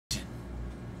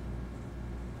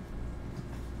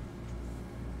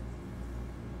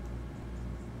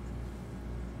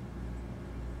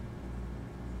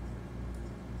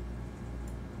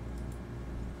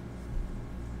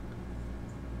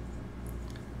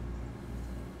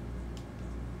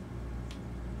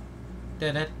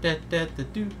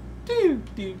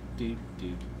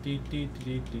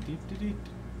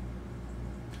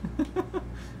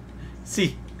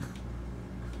See.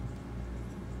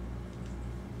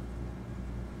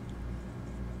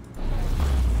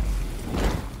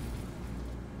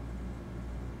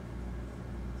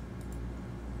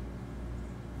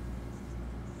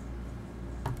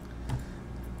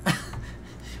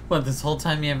 What, this whole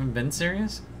time you haven't been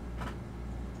serious?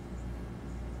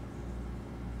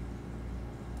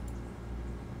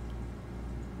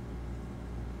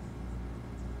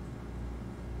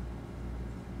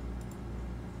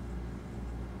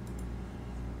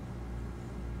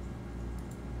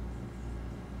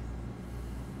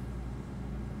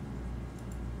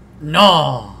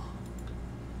 No!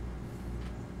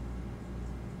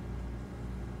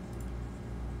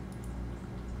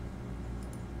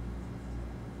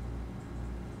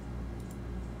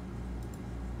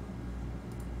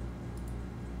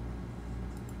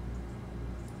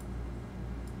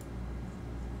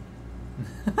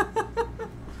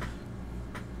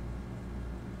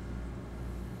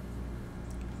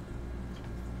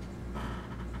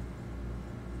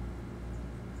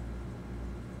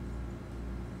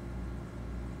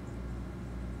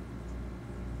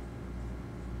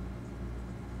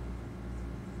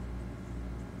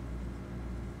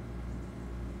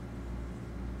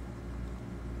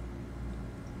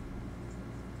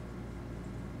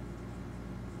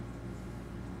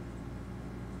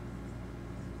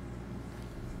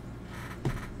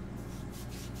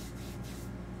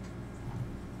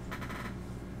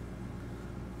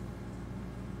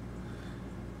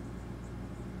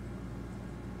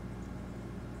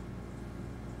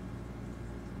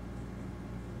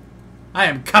 I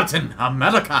am Captain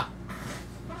America!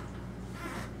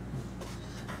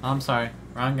 I'm sorry,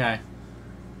 wrong guy.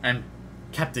 I'm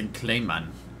Captain Clayman.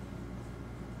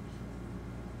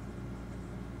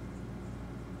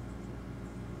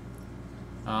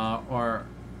 Or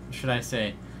should I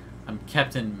say, I'm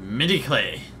Captain Mini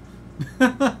Clay.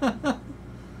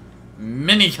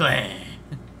 Mini Clay.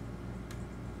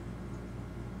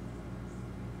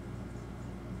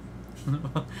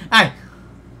 Hey!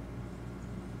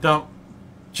 Don't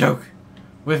joke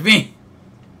with me.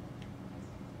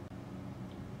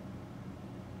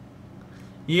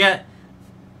 You got...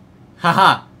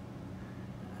 Haha.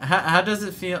 How does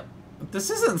it feel? This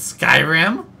isn't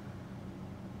Skyrim.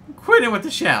 Quit it with the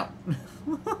shout.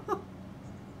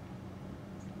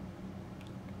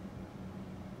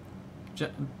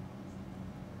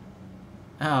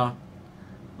 Oh.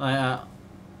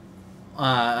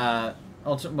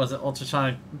 Was it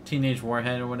Ultrasonic Teenage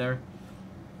Warhead or whatever?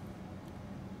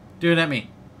 Do it at me.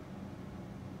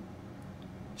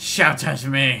 Shout at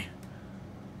me.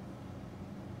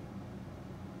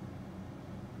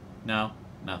 No,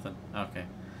 nothing. Okay.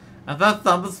 I thought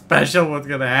something special was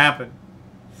gonna happen.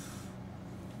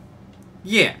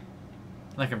 Yeah.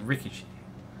 Like a ricochet.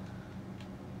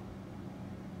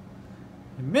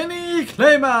 Mini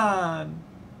Clayman!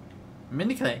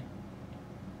 Mini Clay.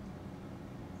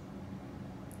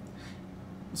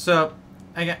 So,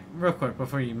 I got real quick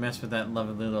before you mess with that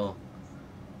lovely little.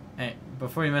 Hey,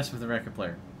 before you mess with the record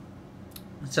player.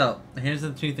 So, here's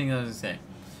the two things I was gonna say.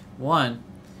 One,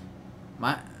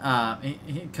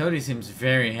 Cody seems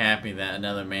very happy that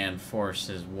another man forced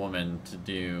his woman to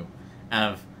do,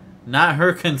 out of not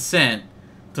her consent,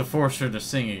 to force her to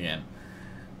sing again.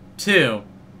 Two,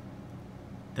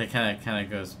 that kind of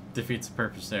goes defeats the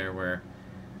purpose there. Where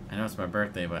I know it's my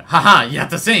birthday, but haha, you have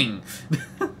to sing.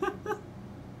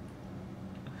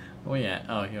 Oh yeah,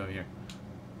 oh here.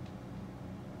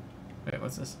 Wait,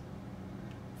 what's this?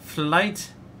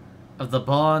 Flight of the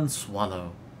Barn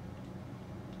Swallow.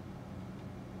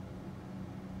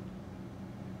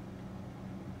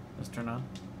 Let's turn on.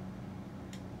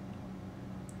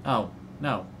 Oh,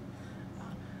 no.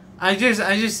 I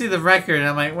just see the record and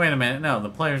I'm like, wait a minute, no, the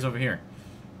player's over here.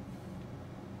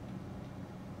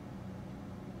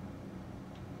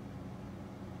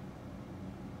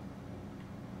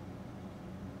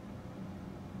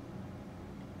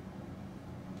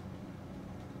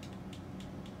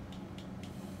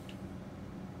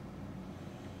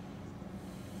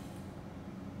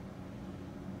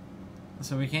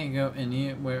 So we can't go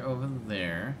anywhere over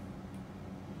there.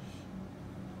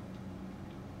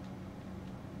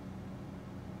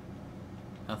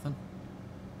 Nothing?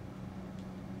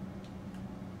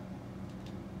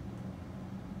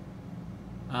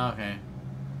 Okay.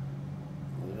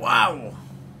 Wow!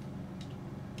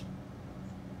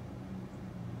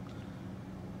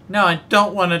 No, I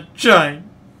don't want to join.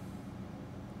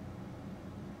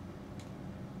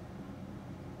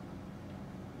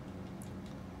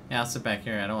 Yeah, I'll sit back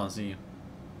here. I don't want to see you.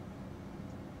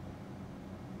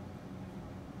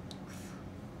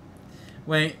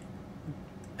 Wait,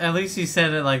 at least he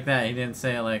said it like that. He didn't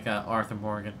say it like Arthur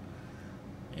Morgan.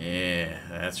 Yeah,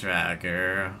 that's right,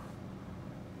 girl.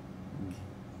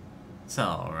 It's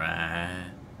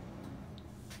alright.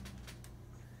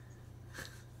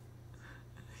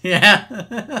 Yeah.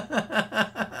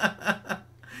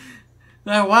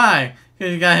 Now why?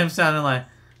 Because you got him sounding like,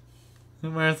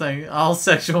 where it's like all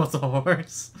sexual with a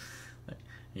horse. Like,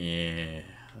 yeah,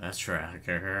 that's right,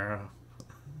 girl.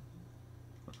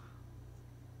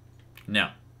 No.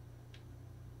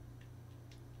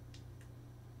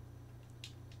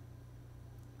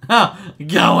 Oh,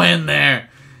 go in there.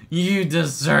 You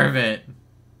deserve it.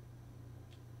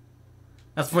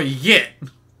 That's what you get.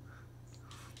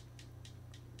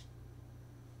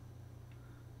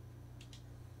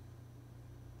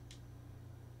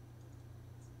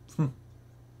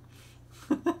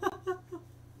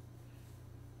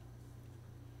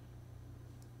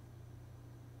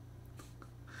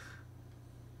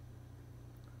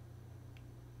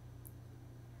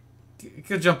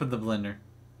 Go jump in the blender.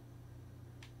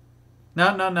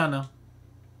 No, no, no, no.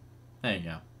 There you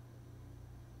go.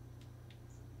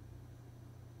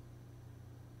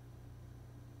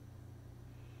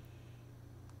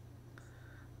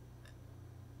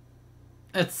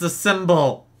 It's the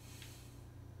symbol.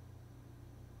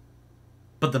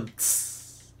 But the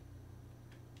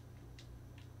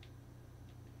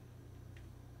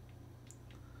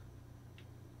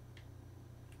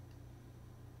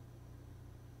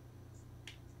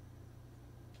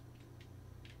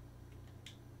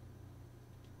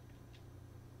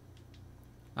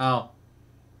oh.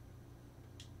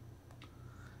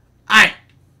 Aye!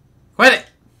 Quit it!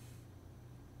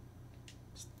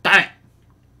 Stop it!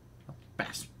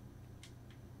 Bastard.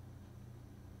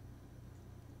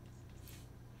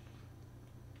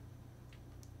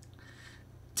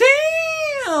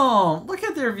 Damn! Look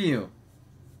at their view.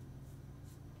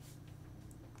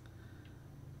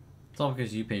 It's all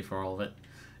because you pay for all of it.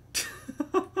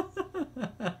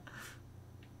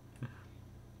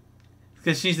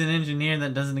 Because she's an engineer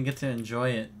that doesn't get to enjoy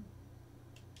it.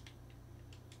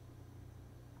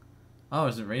 Oh,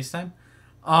 is it race time?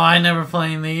 Oh, I never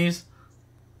playing these.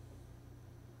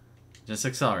 Just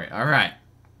accelerate. Alright.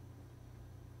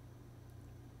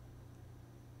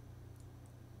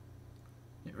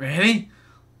 Ready?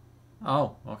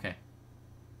 Oh, okay.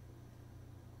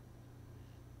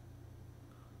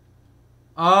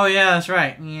 Oh, yeah, that's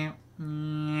right. Yeah.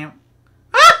 Yeah.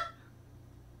 Ah!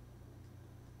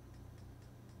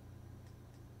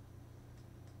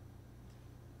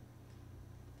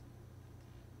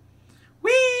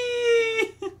 Whee!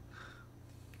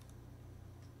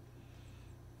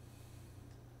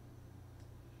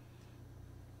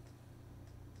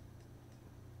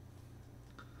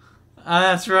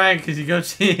 That's right, because you go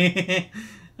to...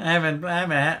 I haven't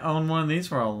owned one of these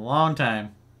for a long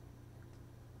time.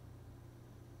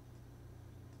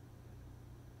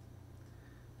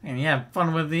 And you have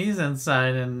fun with these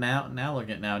inside, and now look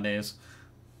at nowadays.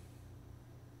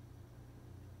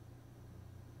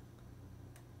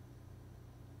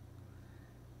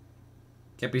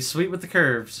 Can't be sweet with the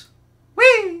curves.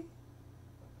 Whee!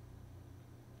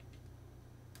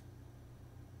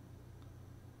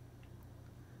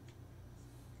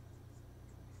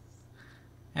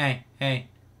 Hey, hey,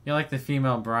 you're like the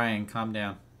female Brian. Calm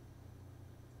down.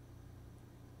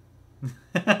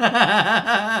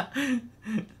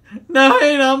 No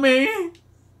hate on me.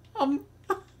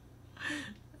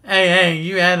 Hey, hey,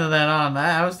 you added that on.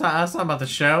 I was talking about the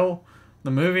show,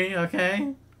 the movie.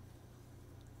 Okay.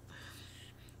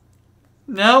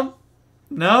 Nope.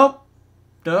 Nope.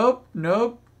 Nope.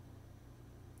 Nope.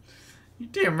 You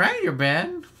damn right you're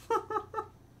bad.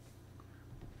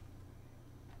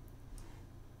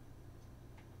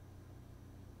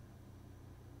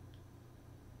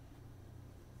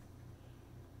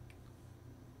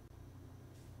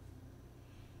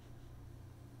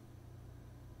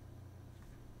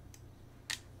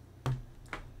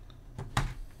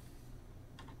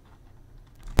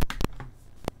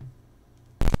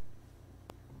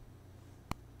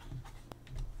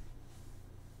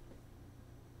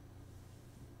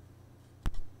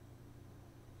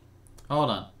 Hold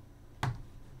on.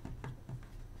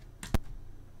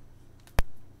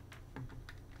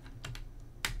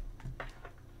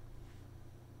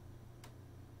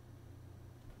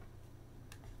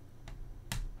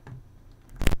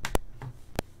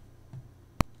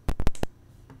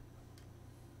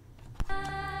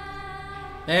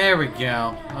 There we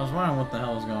go. I was wondering what the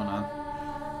hell was going on.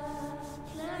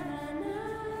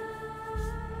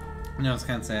 You know, it's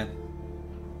kind of sad.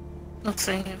 Let's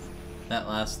see. That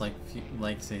last, like,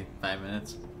 say, 5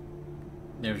 minutes.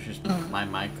 There's just my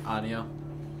mic audio.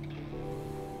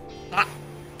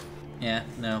 Yeah,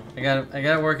 no. I got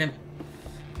it working.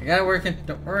 I got it working.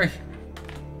 Don't worry.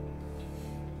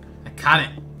 I caught it.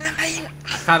 I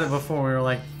caught it before we were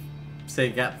like, say,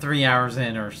 got 3 hours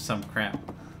in or some crap.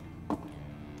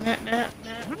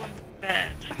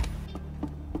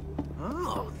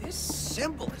 Oh, this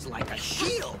symbol is like a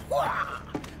shield.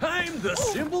 I'm the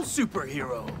symbol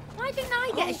superhero. Why didn't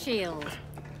I get a shield?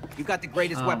 You got the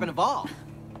greatest weapon of all.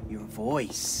 Your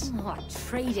voice. Oh, I'd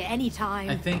trade it anytime.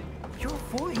 I think Your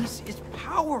voice is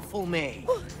powerful, May.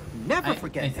 Never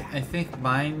forget that. I think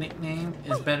my nickname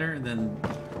is better than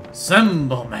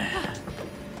Symbol Man.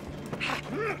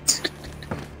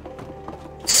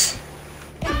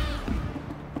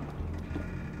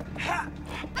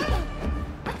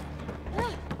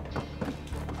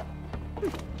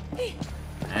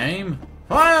 Aim,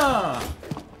 fire!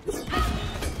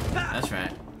 That's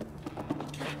right.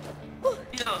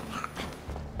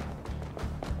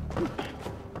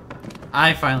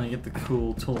 I finally get the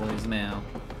cool toys now.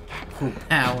 Cool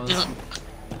powers.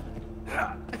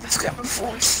 I just got my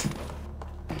voice.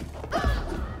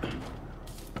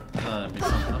 There'd be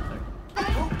something up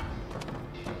there.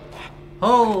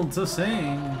 Hold to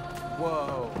sing.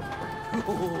 Whoa.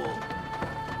 Cool.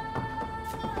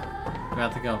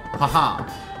 About to go. Haha.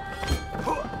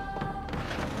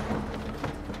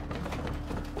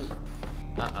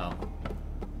 Uh-oh.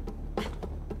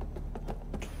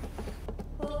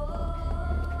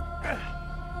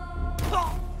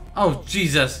 Oh,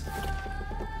 Jesus.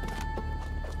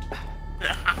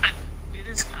 It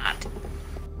is hot.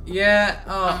 Yeah,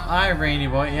 hi, Rainy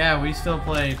Boy. Yeah, we still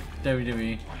play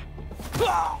WWE.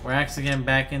 We're actually getting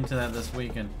back into that this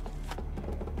weekend.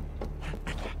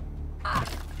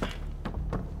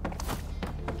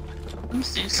 Let me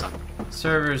see something.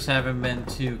 Servers haven't been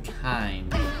too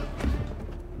kind.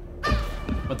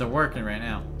 But they're working right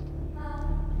now.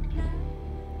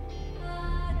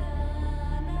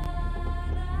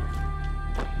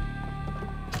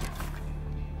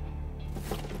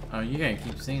 Oh, you gotta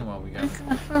keep singing while we go.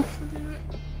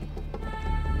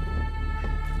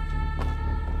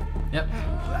 Yep.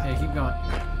 Yeah, keep going.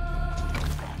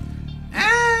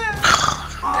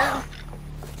 Ah!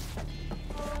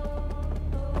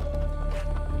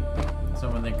 So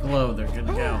when they glow, they're good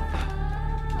to go.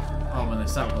 Oh, when they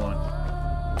stop glowing.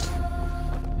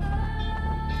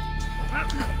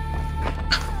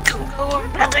 Go, I'm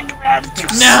having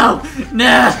gratitude. No!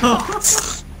 No!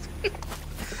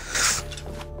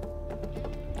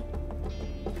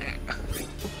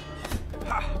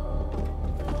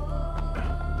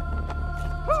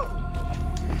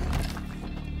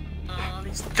 Oh,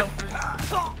 he's jumping.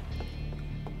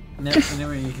 No,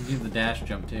 anyway, you can do the dash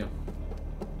jump too.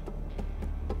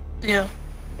 Yeah.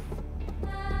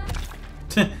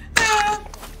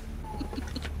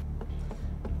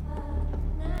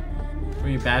 Where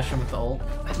you bash him with the ult?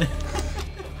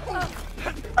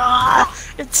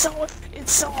 It's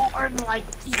so hard. Like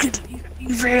you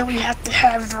rarely have to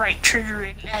have the right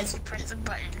triggering as you press the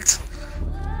buttons.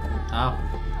 Oh.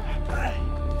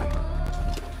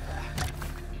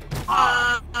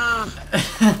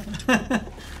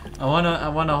 I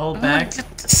wanna hold back.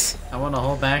 I wanna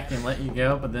hold back and let you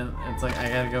go, but then it's like I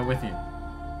gotta go with you.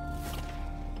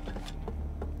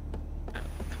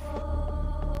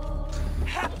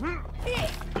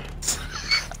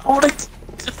 Oh, it's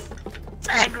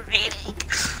aggravating.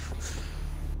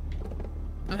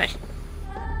 Okay.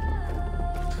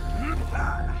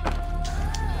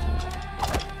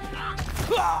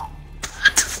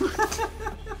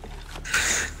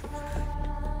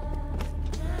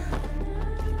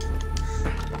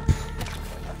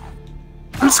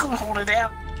 I'm just gonna hold it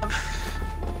down.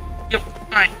 Yep,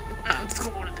 alright. I'm just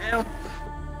gonna hold it down.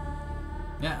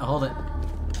 Yeah, hold it.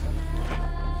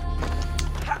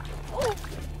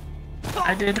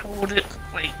 I did hold it.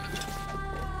 Wait.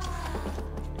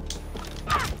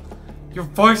 Your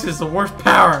voice is the worst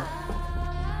power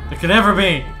it could ever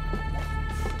be.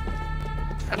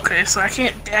 Okay, so I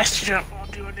can't dash jump while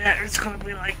doing that. It's gonna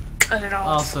be like, cut it off.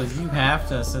 Also, you have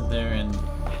to sit there and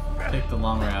take the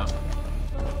long route.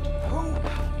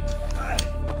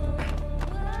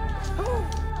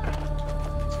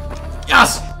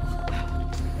 Yes!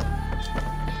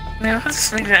 Man, I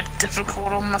just made that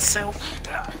difficult on myself.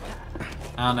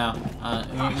 I don't know.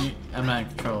 I'm not in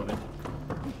control of it.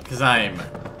 Because I'm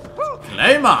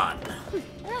Claymon!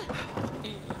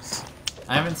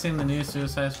 I haven't seen the new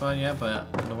Suicide Squad yet,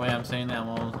 but the way I'm saying that, I'm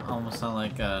almost sound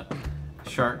like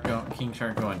King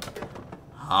Shark going,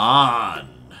 Han!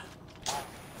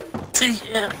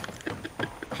 Yeah.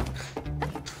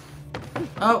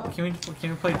 Oh, can we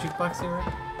play Jukebox here?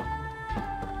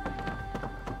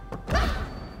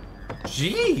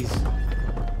 Jeez.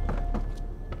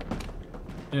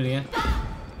 Do it again.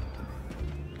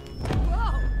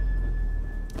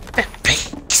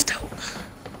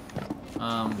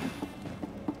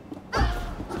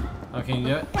 Oh, can you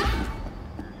do it? I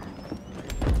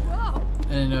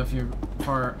didn't know if you're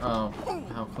far. Oh,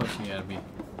 how close you gotta be.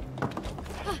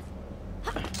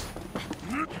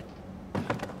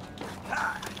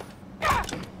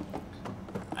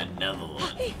 Another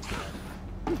one.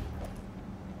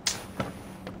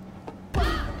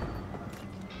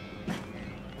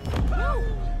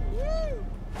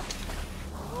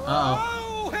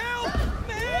 Oh, help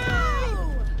me!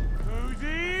 Who's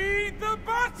the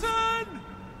button?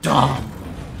 Dun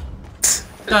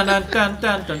dun dun dun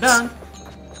dun dun dun.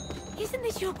 Isn't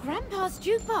this your grandpa's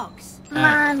jukebox?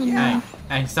 Hey,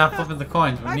 hey, stop flipping the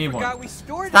coins. We need forgot one. we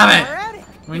stored Stop it in it. our attic.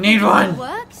 We need It one.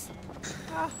 works?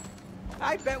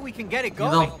 I bet we can get it You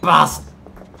going. little bastard.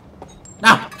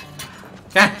 No.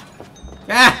 Okay.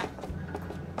 Okay.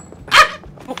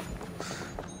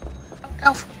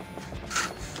 Oh,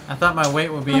 I thought my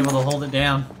weight would be able to hold it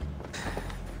down.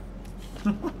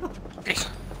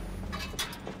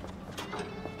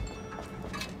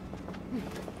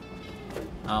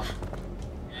 Oh.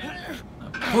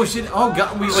 Push it. Oh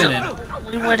god, we win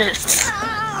it. we would it.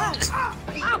 I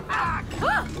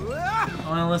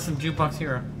want to listen to Jukebox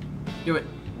Hero. Do it.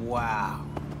 Wow.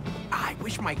 I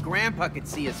wish my grandpa could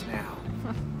see us now.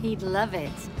 He'd love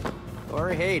it. Or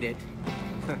hate it.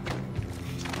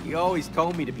 He always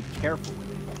told me to be careful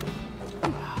with it.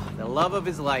 The love of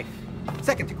his life.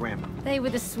 Second to grandma. They were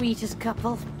the sweetest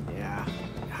couple. Yeah,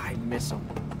 I miss him.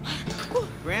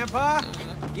 Grandpa,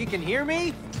 you can hear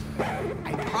me?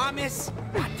 I promise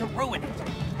not to ruin it.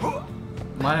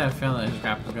 Might have a feeling that his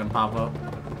grandpa's gonna pop up.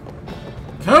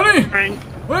 Cody! Right.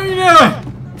 What are you doing?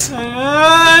 He's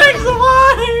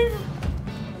alive!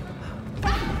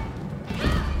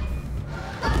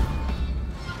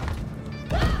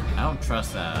 I don't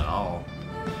trust that at all.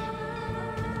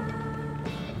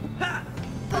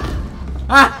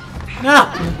 Ah!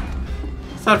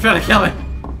 No! Stop trying to kill me!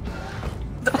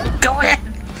 Go ahead.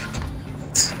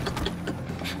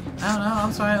 I don't know,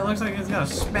 I'm sorry, it looks like it's gonna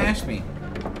smash me.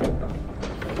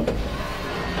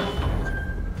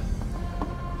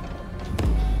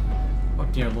 Oh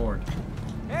dear lord.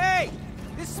 Hey!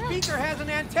 This speaker has an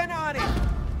antenna on it!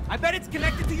 I bet it's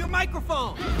connected to your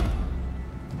microphone!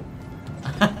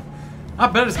 I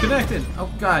bet it's connected.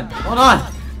 Oh god, hold on!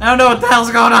 I don't know what the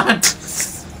hell's going on!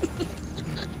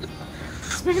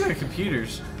 Speaking of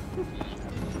computers.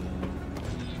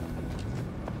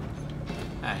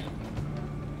 Hey.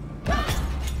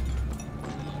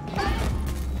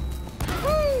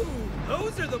 Woo!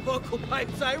 Those are the vocal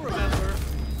pipes I remember.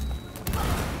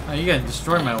 Oh, you gotta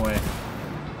destroy my way.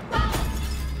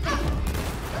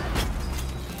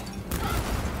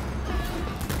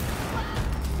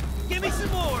 Give me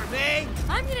some more, May!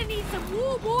 I'm gonna need some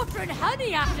warm water and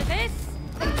honey after this.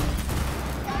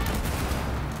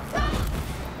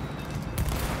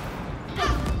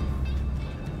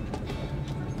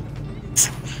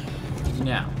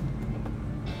 Now.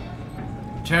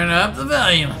 Turn up the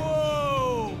volume.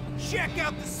 Whoa! Check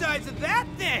out the size of that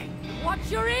thing!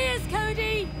 Watch your ears,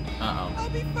 Cody. Uh-oh. I'll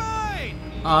be fine!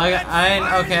 Oh, I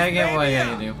Let's okay, I get what I radio.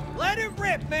 gotta do. Let it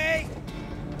rip, May!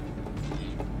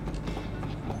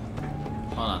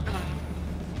 Hold on.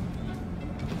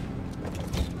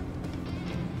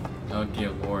 Oh dear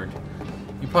lord.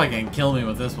 You're probably gonna kill me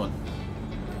with this one.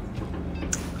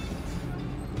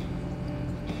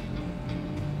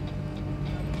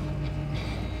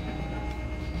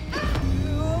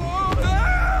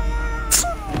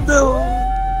 No.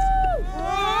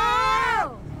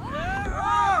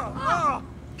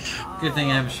 Good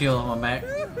thing I have a shield on my back.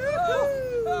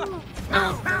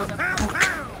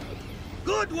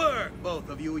 Good work, both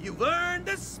of you. You've earned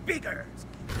the speakers.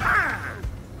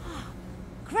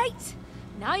 Great.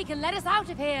 Now you can let us out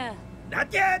of here.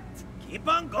 Not yet. Keep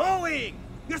on going.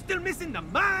 You're still missing the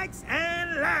mics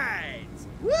and lights.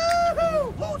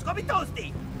 Woohoo! Who's gonna be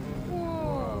toasty?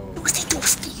 Toasty,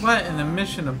 toasty. What in the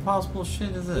Mission Impossible shit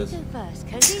is You this? go first,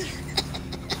 Cody.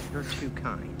 You're too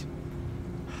kind.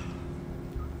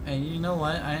 Hey, you know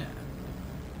what?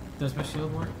 Does my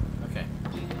shield work? Okay.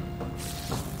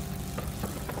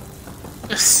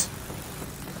 Yes.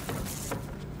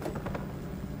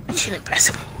 Mission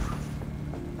impossible.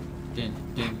 Din,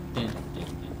 din, din, din,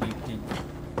 din, din.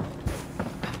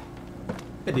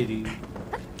 Ba-dee-dee.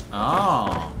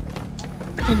 Oh.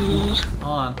 Hold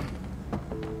on.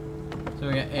 So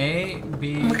we got A,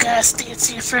 B, Oh my god,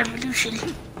 Stance for Revolution.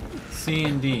 C,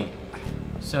 and D.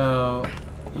 So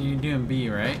you're doing B,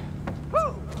 right?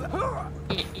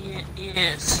 Yeah.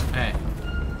 Yes. Hey.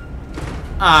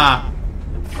 Ah.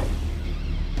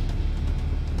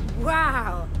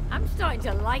 Wow, I'm starting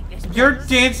to like this. Your place.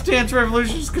 Dance Dance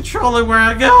Revolution is controlling where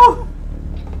I go.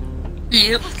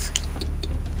 Yep.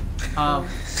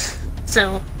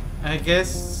 So, I guess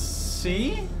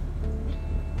C?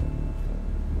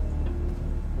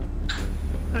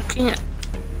 I can't.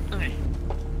 Okay.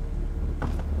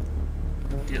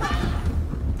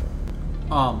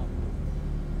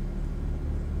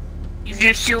 You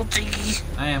just shield thingy.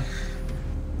 I am.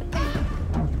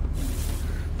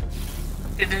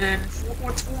 And then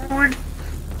what's forward?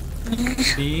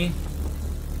 B.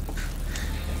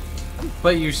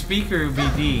 But your speaker would be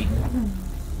D.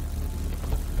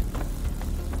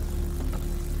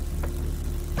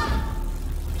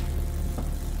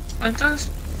 I thought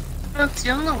that's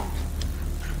yellow.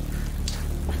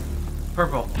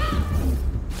 Purple.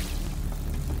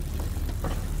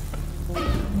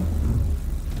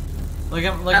 Look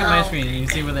at my screen. You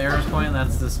see where the arrow's pointing?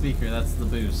 That's the speaker. That's the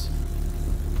boost.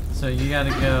 So you gotta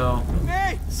go.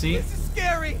 Hey! See? This is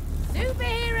scary!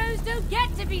 Superheroes don't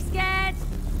get to be scared.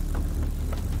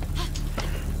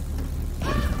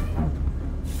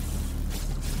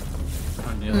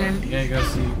 Oh, dear. You gotta go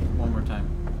see one more time.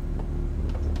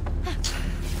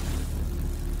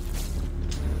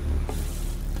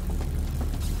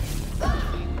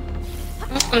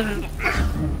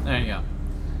 There you go.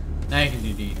 Now you can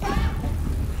do D.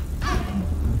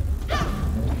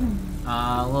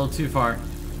 A little too far.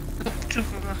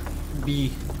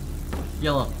 B.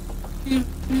 Yellow.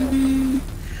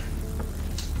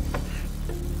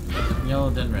 Yellow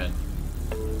then red.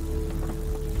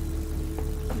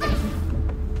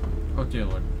 Oh dear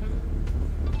lord.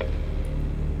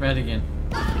 Red again.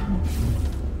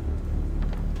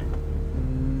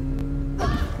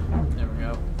 There we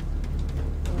go.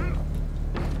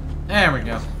 There we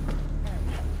go.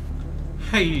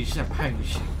 Hey, hey.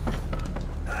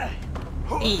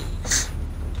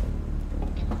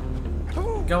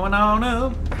 Going on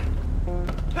up.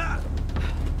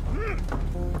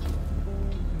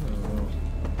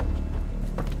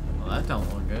 Well, that don't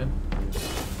look good.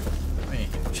 Let me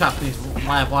chop these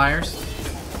live wires.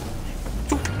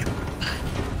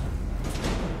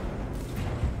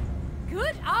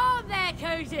 Good arm there,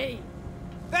 Cody.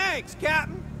 Thanks,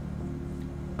 Captain!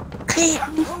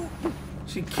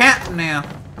 She captain now.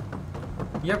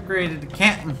 You upgraded to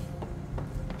captain.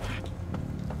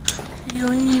 You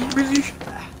need British.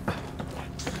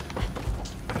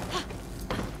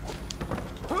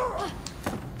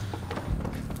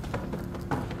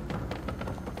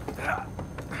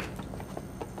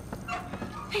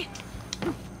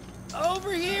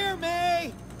 Over here,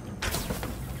 May!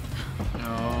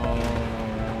 Oh.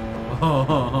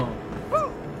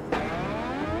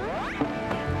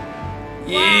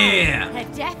 Yeah. They're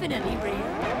definitely real.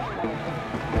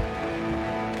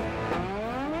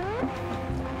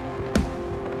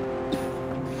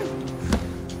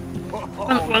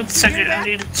 One second, I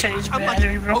need to change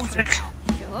battery real quick.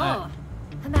 Sure.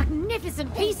 A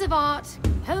magnificent piece of art,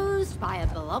 posed by a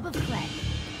blob of clay.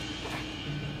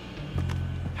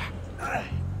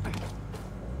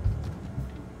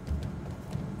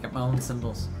 Got my own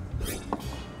symbols.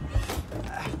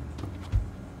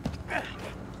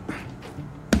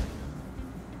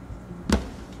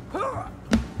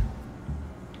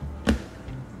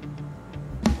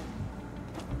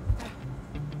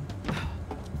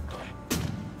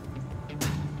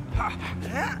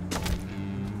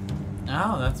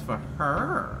 Oh, that's for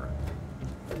her.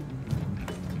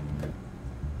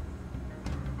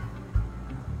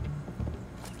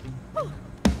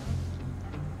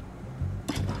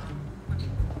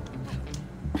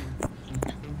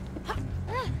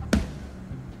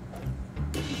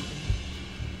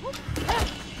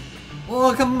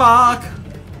 Welcome back.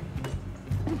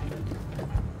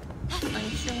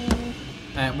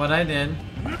 Alright, what I did,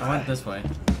 I went this way.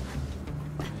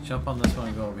 Jump on this one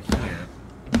and go over here.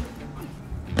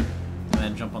 And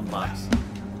then jump on the box.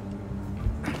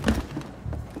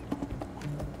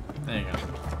 There you go.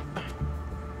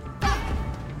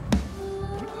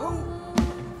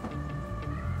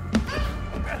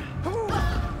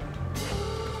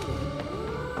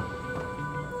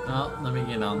 Oh, let me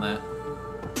get on that.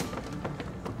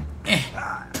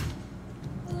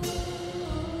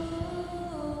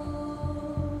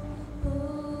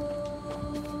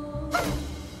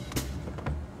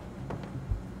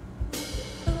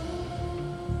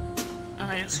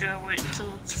 I just gotta wait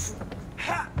until it's full.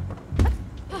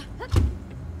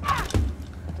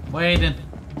 Waiting.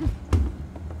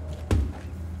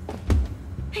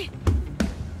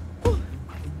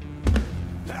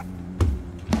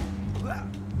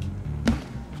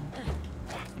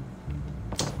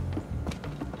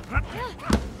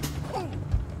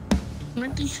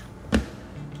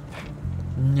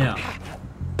 No.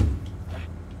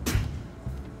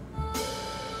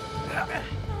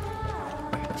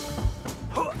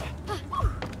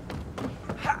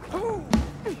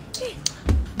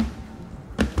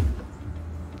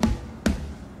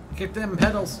 Kick them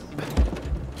pedals.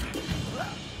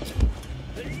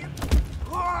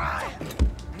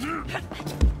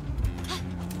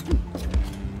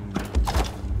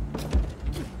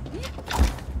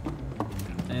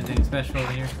 Anything special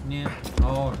over here? Yeah.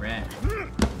 All right.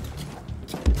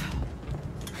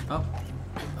 Oh.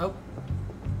 Oh.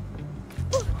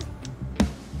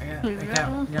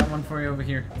 I got one for you over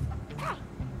here.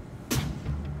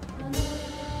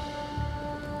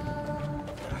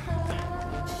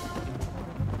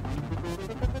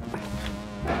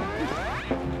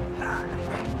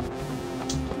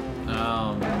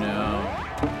 Oh no.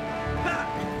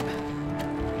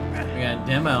 We got a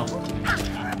demo.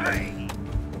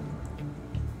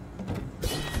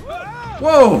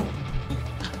 Whoa!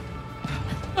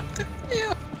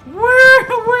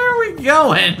 Where are we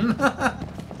going? I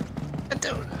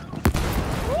don't know.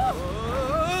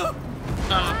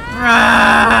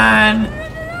 Run!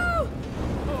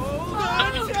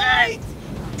 Okay.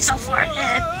 So far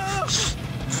ahead.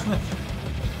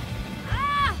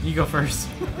 You go first.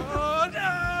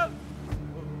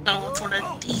 No, it's one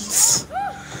of these.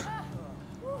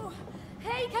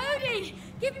 Hey, Cody!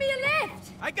 Give me a lift!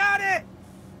 I got it!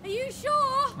 Are you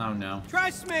sure? Oh no.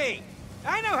 Trust me!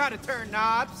 I know how to turn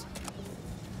knobs!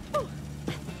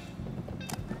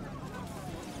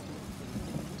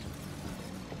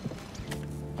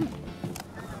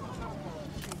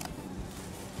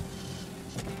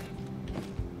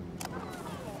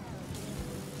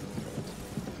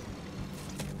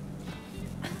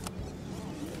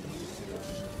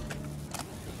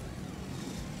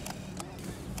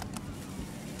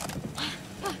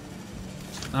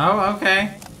 Oh,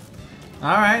 okay.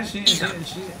 All right. She's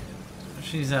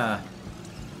Oh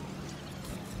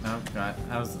god.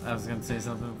 I was gonna say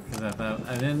something because I thought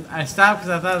I stopped because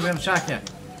I thought I was gonna shock you.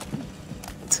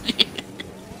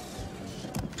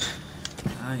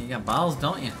 You got balls,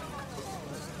 don't you?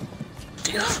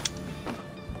 Yeah.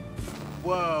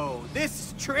 Whoa, this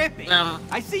is trippy.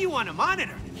 I see you on a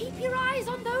monitor. Keep your eyes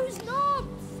on those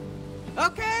knobs!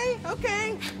 Okay,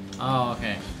 okay. Oh,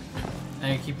 okay.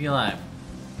 I can keep you alive.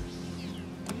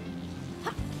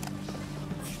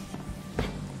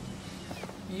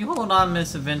 You hold on,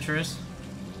 Miss Adventurous.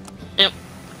 Yep.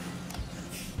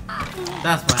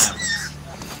 That's what happens.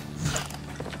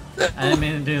 I didn't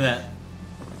mean to do that.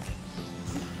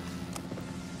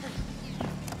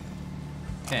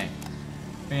 Okay.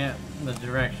 Bring out the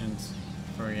directions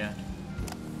for you.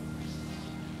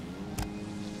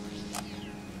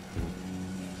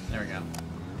 There we go.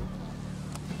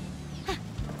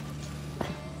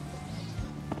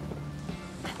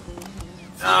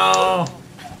 Oh!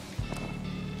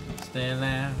 Stay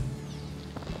there.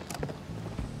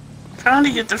 Trying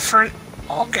to get the front.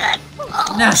 Oh god.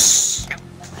 Oh, No. shit.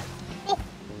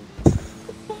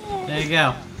 There you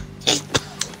go.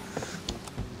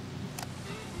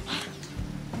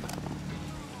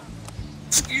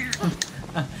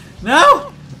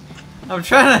 No! I'm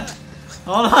trying to...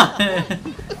 Hold on.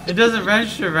 It doesn't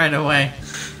register right away.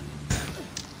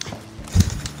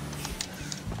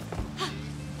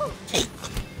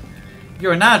 You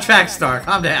are not a track star.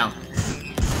 Calm down.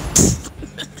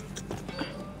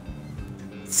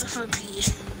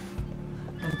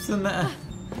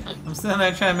 I'm sitting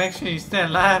there trying to make sure you stay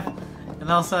alive,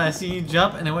 and all of a sudden I see you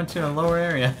jump, and it went to a lower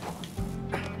area.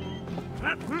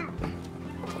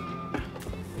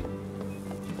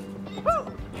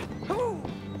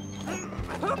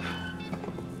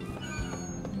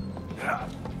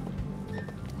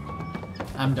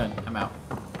 I'm done. I'm out.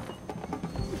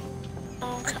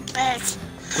 Oh, come back.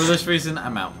 For this reason,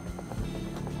 I'm out.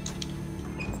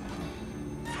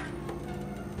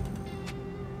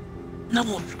 No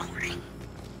more recording.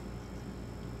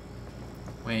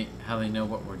 Wait, how do they know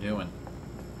what we're doing?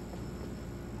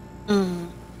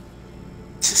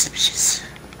 Suspicious.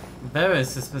 Very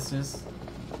suspicious.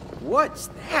 What's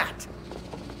that?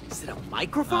 Is it a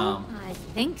microphone? I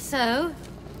think so.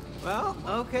 Well,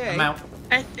 okay. I'm out.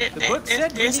 The book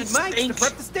said we need mics to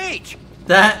prep the stage.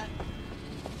 That...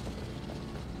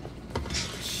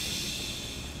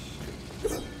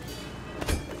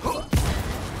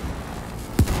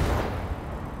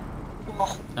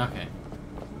 Okay.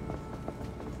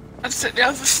 I said that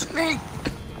was a snake.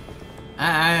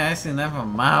 I seen that from a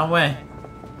mile away.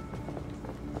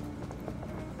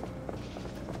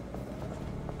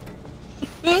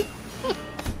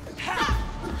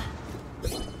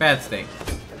 Bad steak.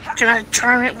 Can I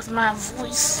turn it with my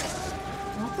voice?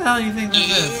 What the hell do you think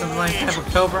this is? Some like type of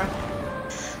cobra?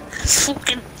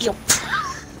 Fucking yep.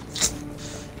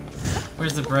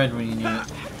 Where's the bread when you need it?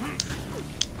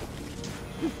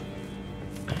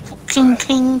 Fucking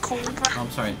king cobra. Oh,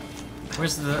 I'm sorry.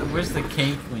 Where's the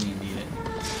cake when you need it?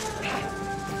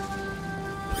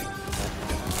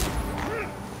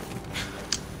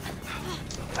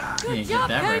 You didn't get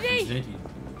that reference, did you?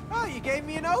 Oh, you gave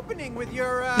me an opening with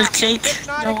your The cake.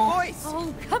 hypnotic No. voice.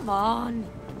 Oh, come on.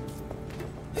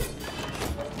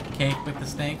 Cake with the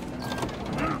snake?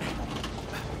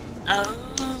 Oh.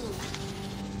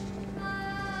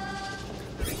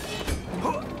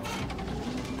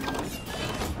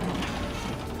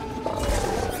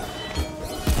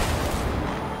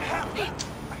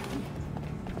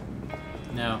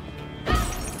 No.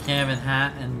 Kevin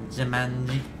Hart and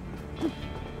Jumanji.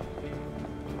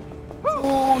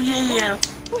 Oh yeah.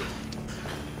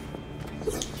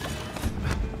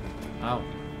 Oh.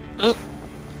 Oh.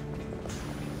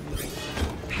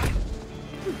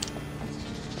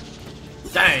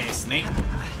 Die, snake!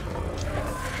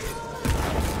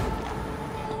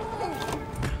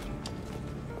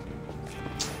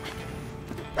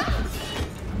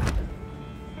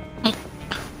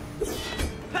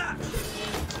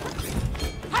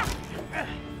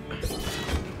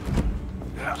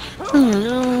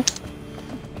 No.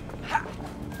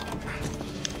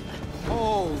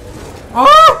 Oh,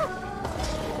 Oh!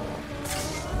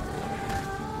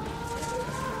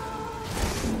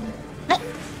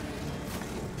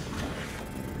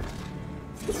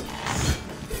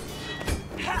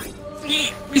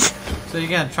 So you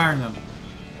gotta turn them.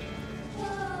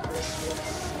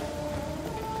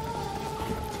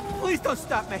 please don't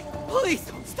stop me. Please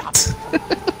don't stop me.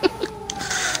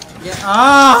 Yeah.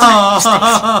 Oh!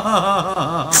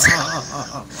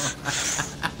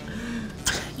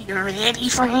 You're ready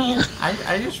for him?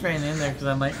 I just ran in there because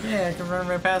I'm like, yeah, I can run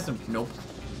right past them. Nope.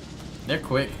 They're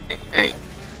quick. Hey.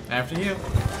 After you.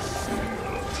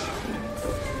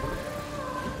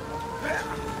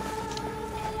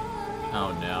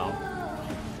 Oh no.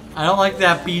 I don't like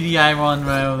that BDI one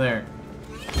right over there.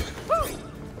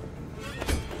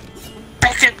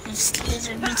 Back up, you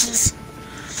scared bitches.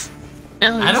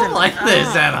 I don't like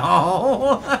this at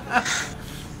all.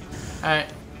 Alright.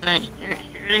 Alright, you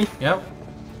ready? Yep.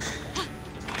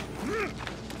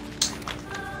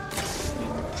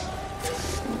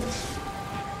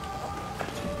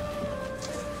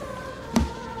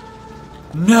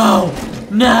 No!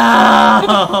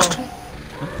 No!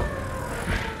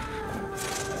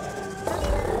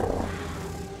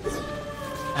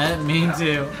 I didn't mean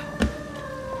to.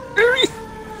 Hurry!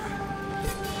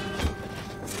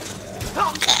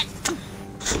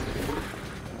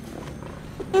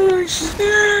 Oh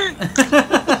shit!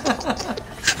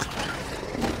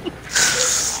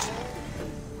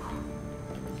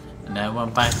 No one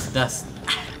bites the dust.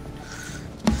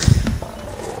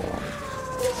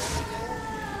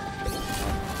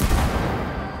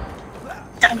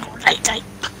 Don't go night.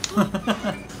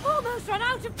 Almost run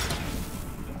out of...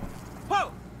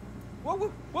 Whoa!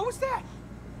 What was that?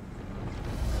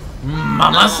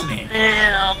 Mama snake.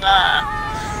 Hell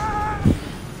nah.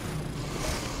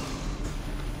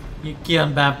 You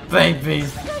killed my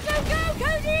babies. Go, go, go,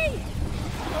 Cody!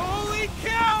 Holy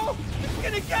cow! It's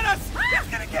gonna get us! It's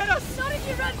gonna get us! Not if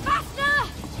you run faster!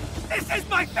 This is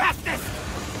my fastest!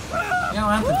 You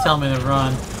don't have to tell me to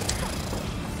run.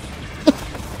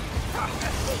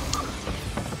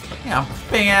 Yeah,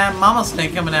 big ass mama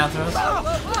snake coming after us. Whoa,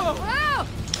 whoa, whoa!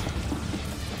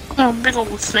 Oh, big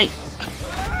old snake.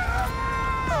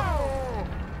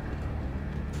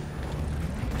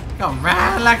 Gonna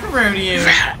ride like a rodeo.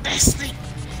 That snake.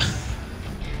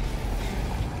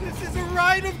 This is a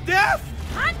ride of death!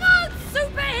 Hang on,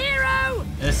 superhero!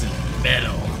 This is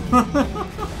metal.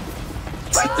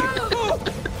 Whoa!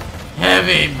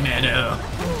 Heavy metal.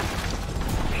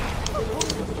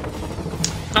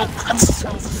 Nope, that's so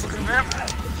fucking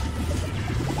bad.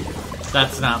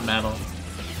 That's not metal.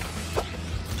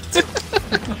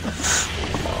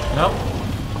 Nope.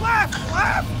 Laugh!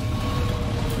 Laugh!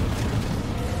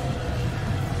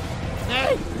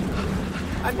 Hey!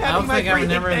 I'm I having don't my think I breathing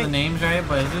remember the thing. names right,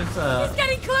 but is this He's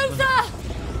getting closer!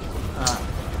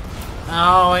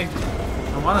 oh,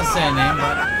 I want to say a name,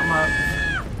 but I'm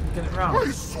gonna get it wrong.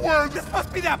 I swear this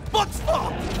must be that book's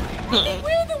fault!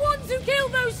 We're the ones who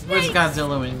killed those Where's snakes!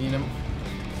 Godzilla when you need him?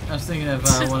 I was thinking of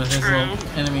one of his True. little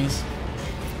enemies.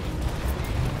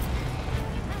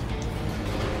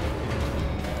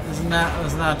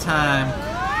 There's not time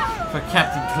for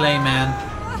Captain Clayman.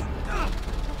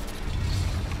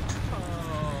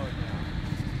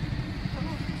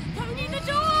 Cody, the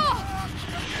door!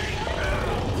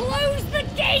 Close the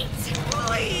gate!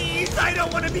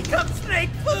 don't want to become snake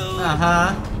food.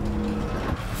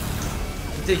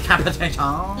 Decapitation.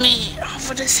 Me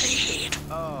over the head.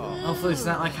 Oh, Hopefully it's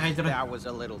not like Hydra. that was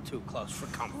a little too close for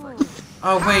comfort.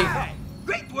 Oh wait. Hey,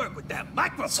 great work with that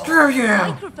microphone. Screw you.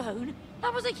 Microphone?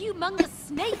 That was a humongous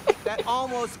snake. That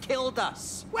almost killed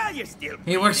us. Well, you're still.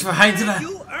 He works for Hydra.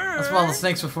 You That's what all the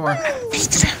snakes before.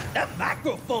 The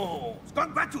microphones.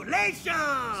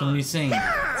 Congratulations. So when you sing,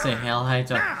 say Hail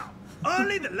Hydra. Now,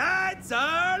 only the lights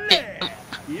are lit.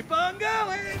 Keep on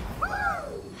going.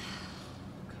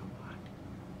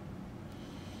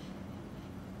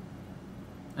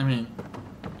 I mean,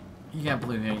 you got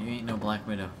blue hair. You ain't no Black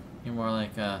Widow. You're more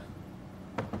like I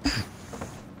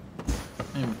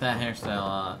mean, with that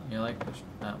hairstyle, you're like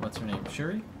what's her name?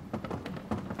 Shuri?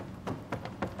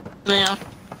 Yeah.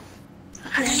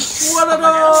 What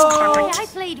are Hey, I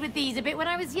played with these a bit when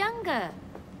I was younger.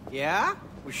 Yeah?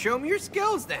 Well, show me your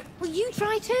skills then. Well, you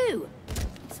try too.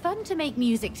 It's fun to make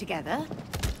music together.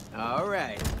 All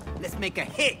right. Let's make a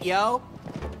hit, yo.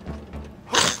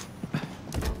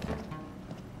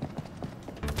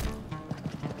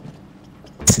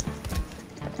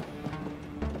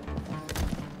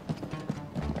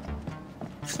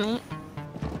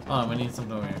 Oh, we need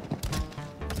something over here.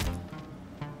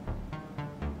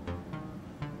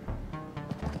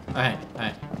 Alright,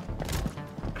 alright.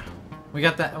 We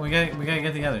got that. We gotta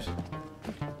get the others.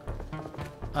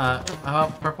 How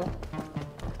about purple?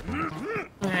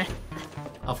 Okay.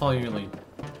 I'll follow your lead.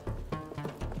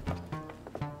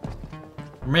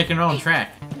 We're making our own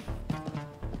track.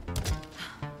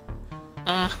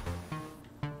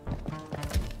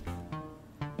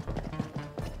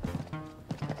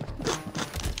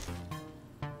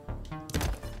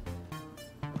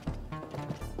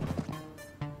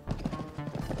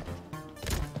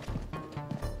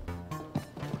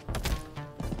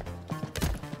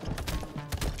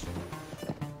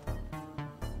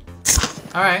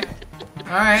 Alright.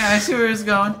 Alright, I see where it's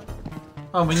going.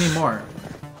 Oh, we need more.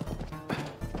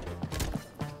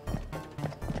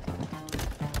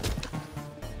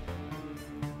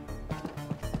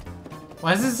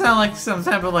 Why does it sound like some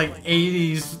type of like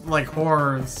 80s like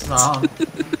horror song?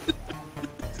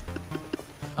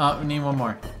 Oh, we need one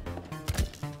more.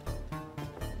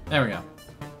 There we go.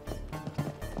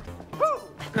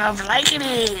 I'm liking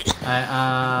it.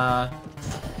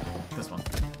 This one.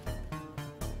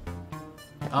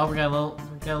 Oh, we got a little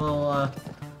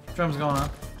drums going on.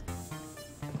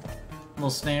 Little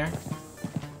snare.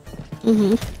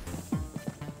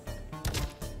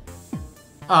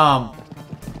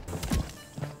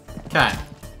 Okay.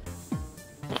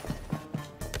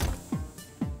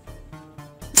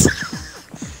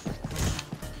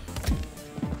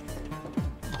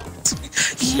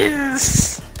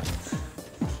 Yes.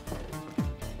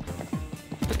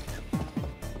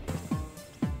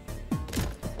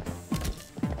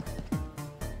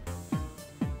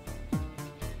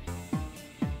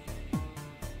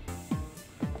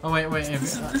 Oh wait, I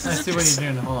see what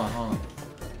you're doing. Hold on.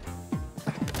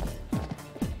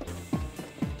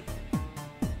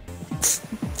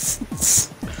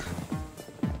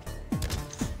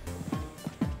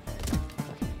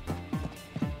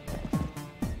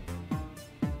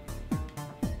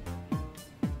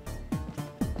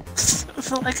 I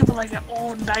feel like I'm like an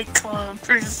old nightclub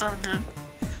or something.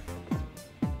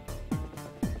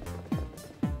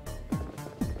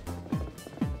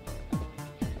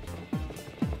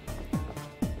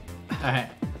 Alright.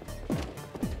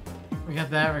 We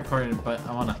got that recorded, but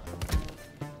I wanna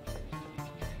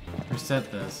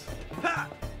reset this.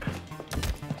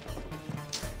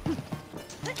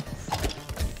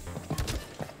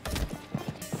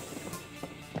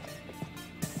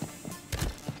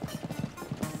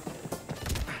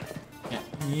 Yeah,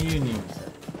 you need to reset.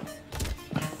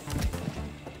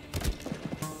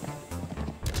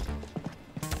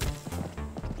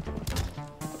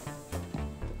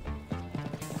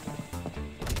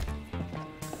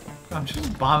 I'm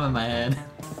just bombing my head.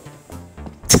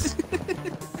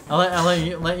 I'll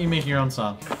let you make your own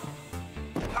song.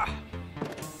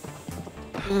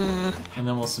 And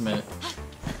then we'll submit it.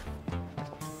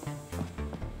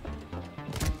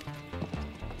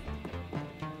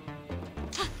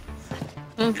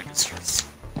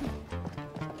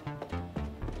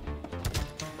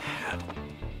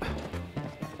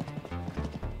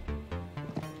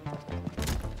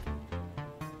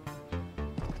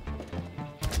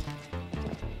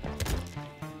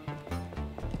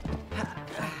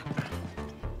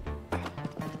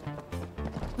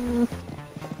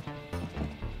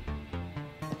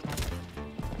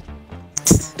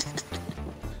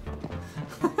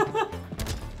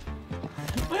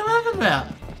 What are you laughing about?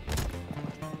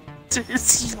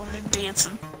 It's you and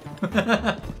dancing.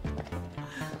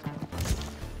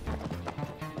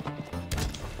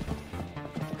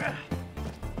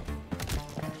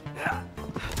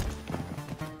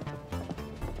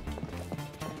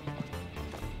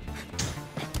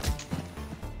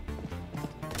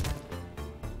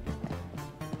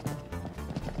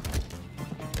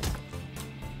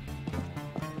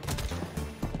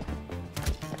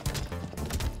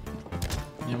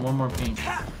 And one more pink.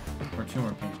 Or two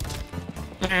more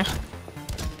pink.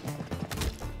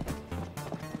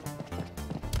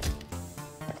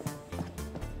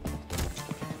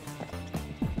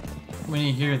 When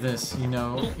you hear this, you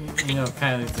know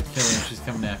Kylie's the killer. She's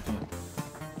coming after you.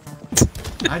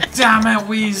 Ah, damn it,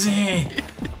 Wheezy!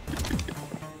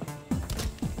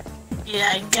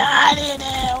 Yeah, I got it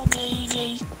now,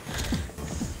 okay.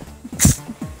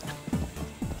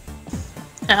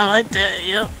 I like that,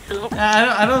 yep.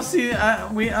 I don't see.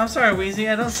 I'm sorry, Wheezy.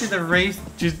 I don't see the Wraith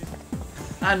just.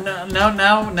 Now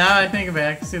I think about it,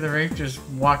 I can see the Wraith just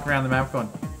walk around the map going.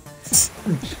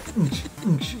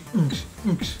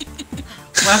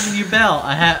 Why haven't you bell?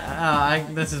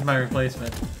 This is my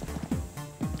replacement.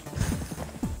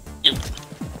 Yep.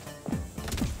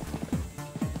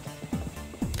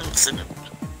 Listen.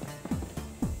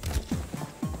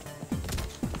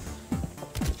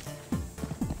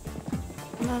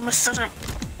 I'm a setup.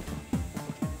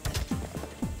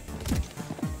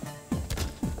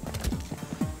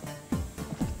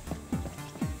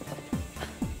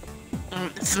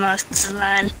 It's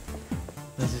mine.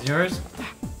 This is yours?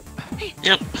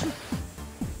 Yep.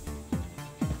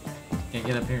 Can't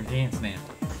get up here and dance now.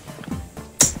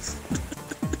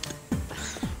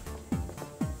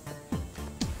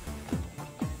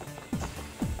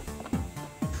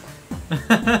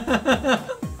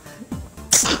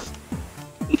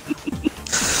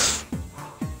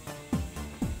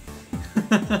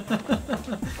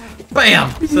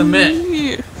 Bam!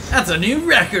 Submit! That's a new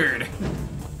record!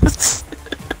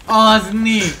 Oh, that's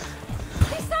neat!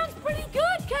 This sounds pretty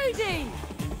good, Cody!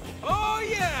 Oh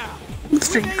yeah! It's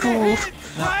pretty cool.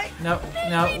 Right? No,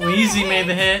 Wheezy made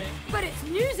the hit, But it's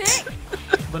music!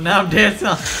 but now I'm dancing.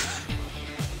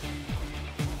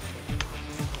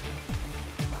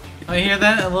 Oh, you hear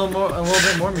that? A little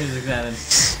bit more music added.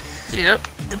 Yep,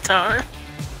 guitar.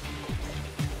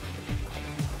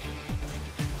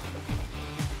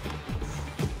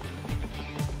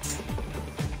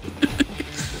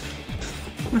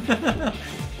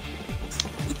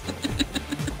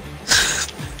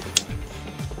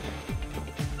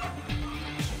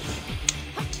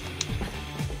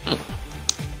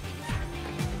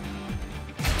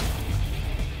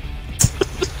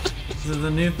 Is this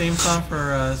the new theme song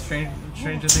for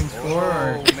Stranger Things 4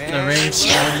 or Oh, the man. Wraith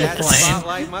That already playing?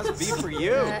 spotlight must be for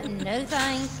you. No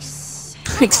thanks.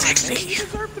 Exactly. You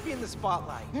deserve to be in the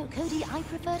spotlight. No, Cody, I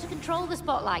prefer to control the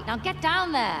spotlight. Now get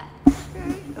down there.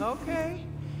 Okay.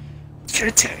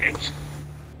 Your turn.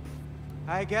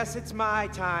 I guess it's my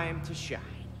time to shine.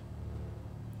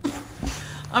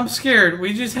 I'm scared.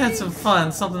 We just had some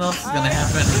fun. Something else is gonna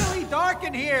happen. It's really dark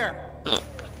in here.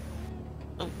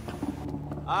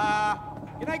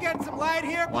 Can I get some light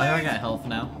here, please? Why do I got health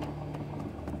now?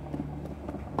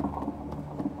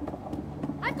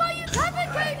 I've got you covered,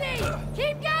 Cody!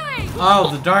 Keep going! Oh,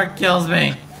 the dark kills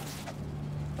me.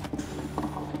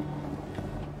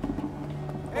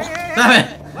 Hey, Damn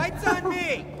it! lights on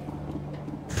me.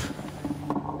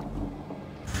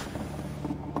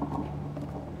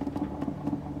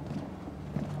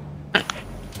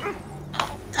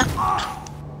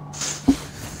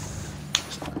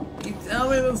 You tell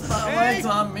me the spotlight's Hey,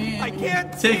 on me. I and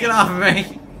can't you take see. it off of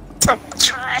me. Don't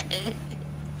try.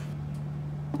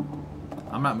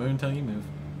 I'm not moving until you move.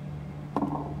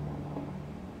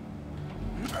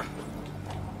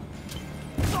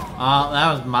 Oh,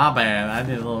 that was my bad. I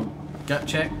did a little gut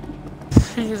check.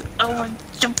 Oh, I'm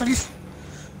jumping.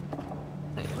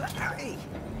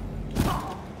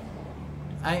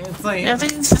 It's like I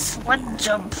think it's just one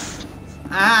jump.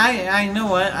 I know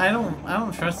what I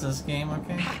don't trust this game.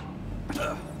 Okay.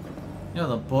 You know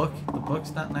the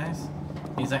book's not nice.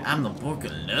 He's like, I'm the book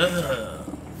of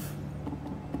love,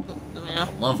 Yeah.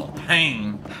 love of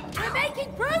pain. We're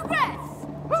making progress!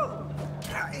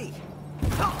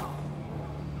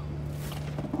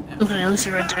 Okay, let's see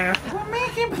right there. We're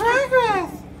making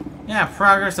progress. Yeah,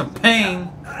 progress of pain.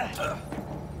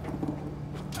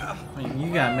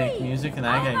 You gotta make music and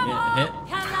I gotta get hit.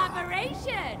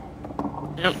 Collaboration!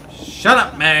 Yep. Shut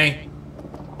up, May.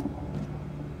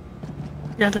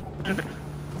 Yeah.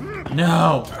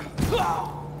 No.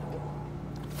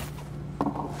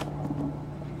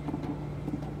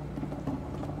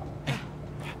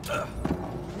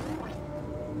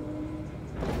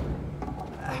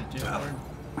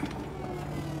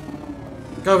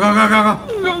 Go, go, go, go, go!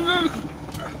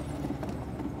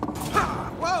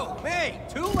 Whoa, May,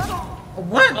 too late?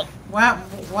 What? Wow,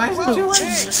 why is it too Whoa, late?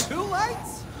 May, two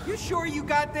lights? You sure you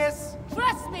got this?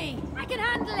 Trust me, I can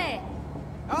handle it.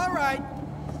 All right,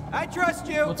 I trust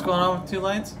you. What's going on with 2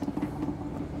 lights?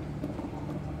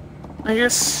 I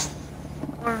guess.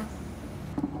 Or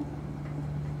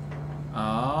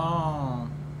Oh.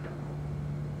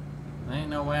 There ain't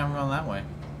no way I'm going that way.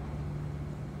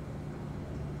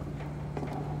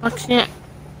 I can't.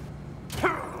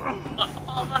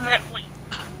 Oh, wait.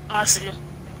 I see.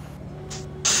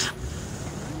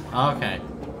 Okay.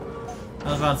 I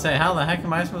was about to say, how the heck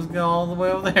am I supposed to go all the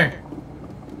way over there?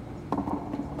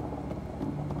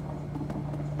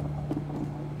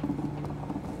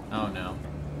 Oh no.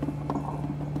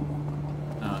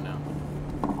 Oh no.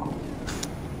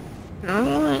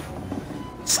 Alright.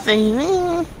 Stay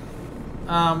there.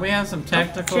 We have some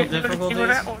technical Can't do anything with difficulties.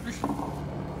 that one.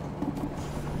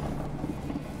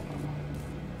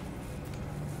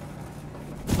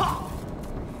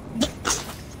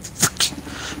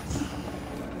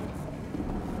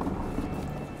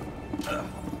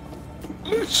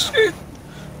 Oh, shit.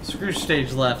 Screw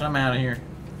stage left, I'm out of here.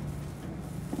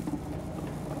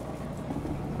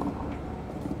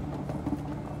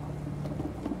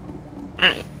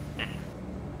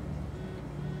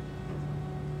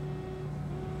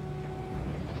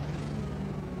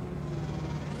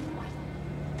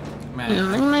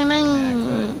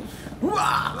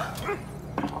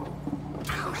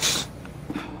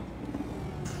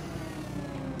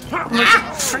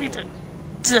 I'm afraid to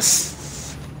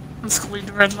just. Let's go leave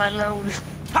the red light alone.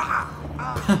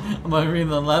 I'm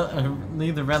gonna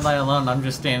leave the red light alone. I'm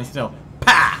just standing still.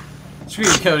 Pa! Screw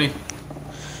you, Cody.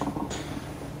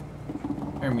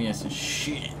 Hear me as a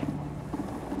shit.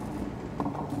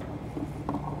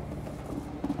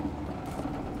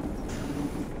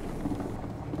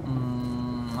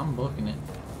 I'm booking it.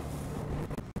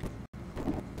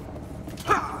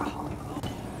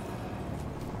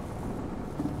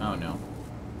 Oh no.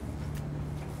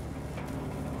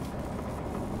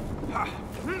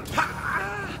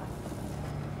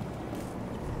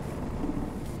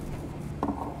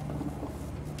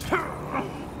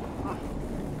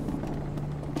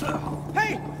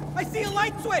 Hey, I see a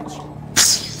light switch.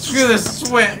 Screw this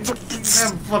switch!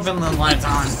 I'm flipping the lights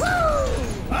on.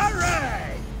 All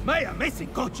right. My amazing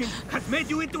coaching has made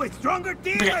you into a stronger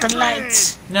team. Get my the friend.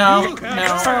 lights. No, You no.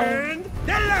 have earned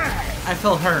the light. I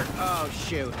feel hurt. Oh,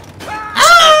 shoot.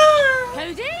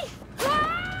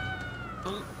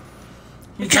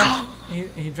 Cody?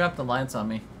 He dropped the lights on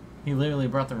me. He literally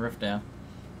brought the roof down.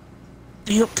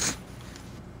 Yep.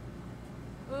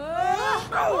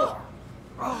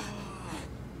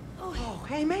 Oh,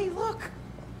 hey, May, look.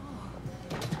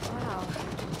 Wow.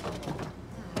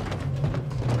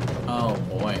 Oh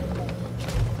boy.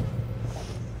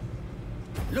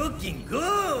 Looking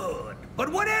good.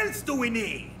 But what else do we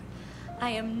need?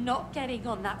 I am not getting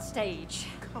on that stage.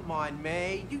 Come on,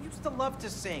 May. You used to love to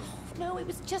sing. No, it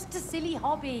was just a silly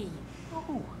hobby.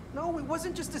 No, it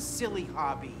wasn't just a silly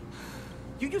hobby.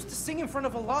 You used to sing in front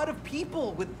of a lot of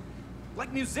people with,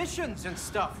 like, musicians and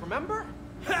stuff, remember?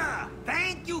 Ha!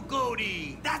 Thank you,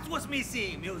 Cody. That's what's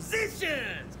missing.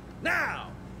 Musicians.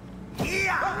 Now,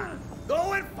 yeah.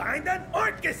 Go and find an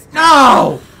orchestra.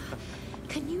 No!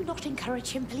 Can you not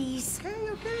encourage him, please? Okay,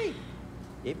 okay.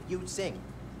 If you sing.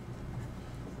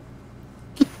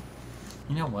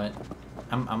 You know what?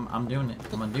 I'm doing it.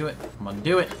 I'm gonna do it. I'm gonna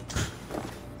do it.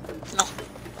 No.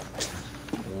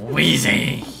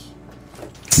 Wheezy.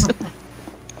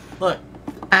 Look,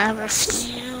 I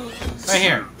refuse. right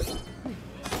here.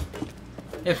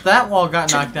 If that wall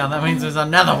got knocked down, that means there's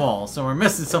another wall, so we're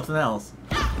missing something else.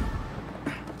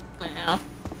 Well,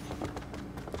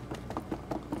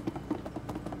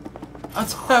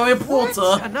 That's Harry Potter.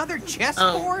 What? Another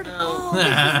chessboard? Oh, this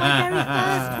is my very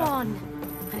first one.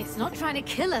 And it's not trying to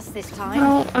kill us this time.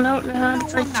 no, I don't know how No, to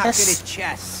play I'm not good chess. at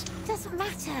chess. Doesn't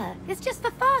matter. It's just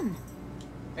for fun.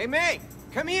 Hey, May,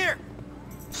 come here.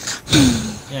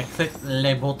 Yeah, click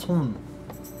les boutons.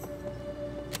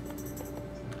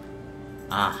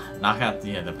 Ah, knock out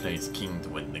the other player's king to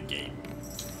win the game.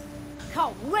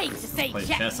 Can't wait to say Played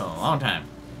chess. chess in a long time.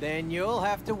 Then you'll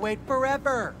have to wait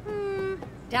forever.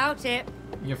 Doubt it.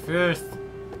 You're first.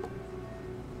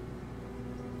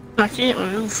 I can't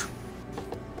move.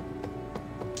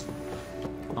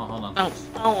 Oh, hold on.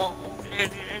 Oh, okay.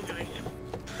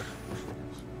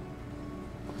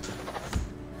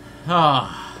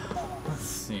 Ah, let's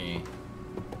see.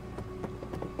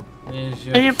 There's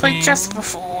your Have you played king. chess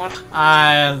before?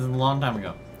 A long time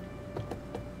ago.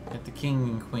 Get the king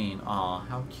and queen. Aw,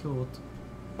 how cute.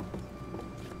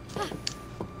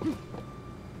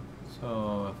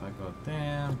 So if I go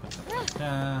there, put that like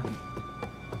that.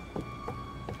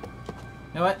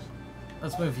 You know what?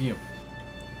 Let's move you.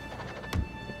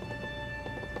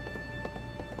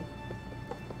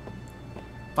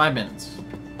 $5 minutes.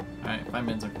 Alright, 5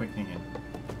 minutes of quick thinking.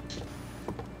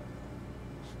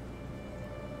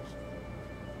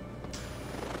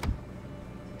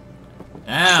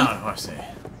 Down, horsey.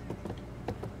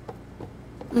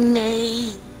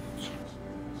 Nay. You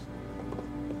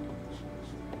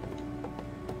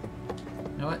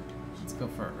know what? Let's go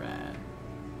for a ride.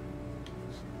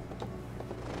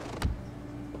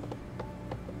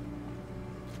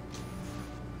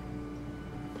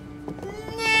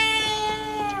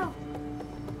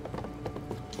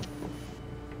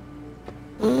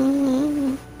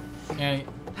 Okay.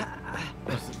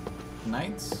 What's it?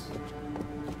 Knights?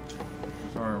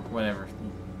 Or whatever.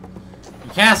 The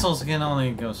castles can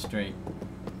only go straight.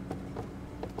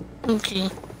 Okay.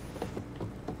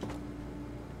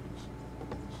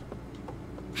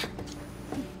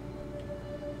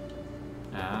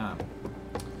 Ah.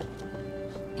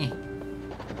 Eh.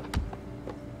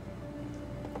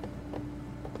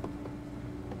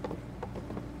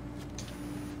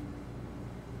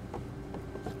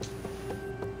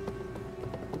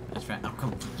 That's right. I'm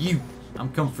coming for you.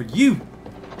 I'm coming for you.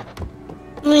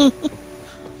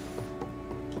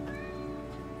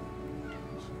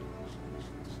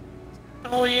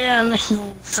 Oh yeah, and they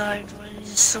go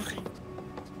sideways. Okay.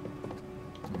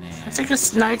 Nah. I think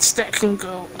it's knights that can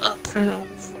go up and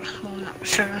over. I'm not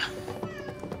sure.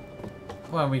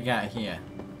 What we got here?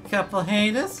 Couple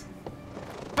haters?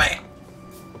 Bam!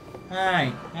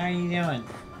 Hi, how you doing?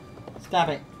 Stop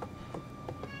it.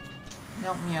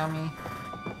 Don't meow me.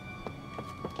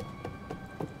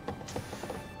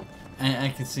 I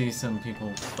can see some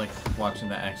people like watching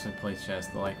that actually play chess.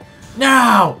 They're like,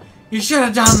 no! You should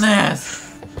have done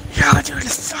this! Yeah, dude,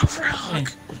 it's so wrong.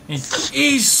 It's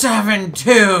E7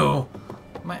 too!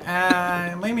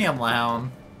 Leave me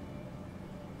alone.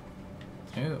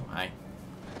 Ooh, hi.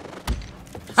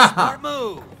 Smart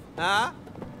move, huh?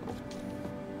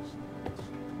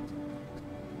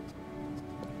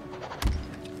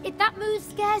 If that move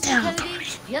scares you, Damn, Cody,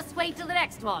 just wait till the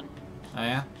next one. Oh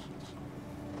yeah?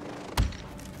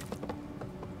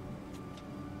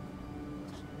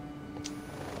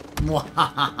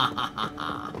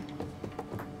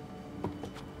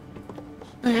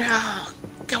 Yeah,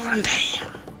 going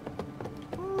down.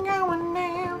 Going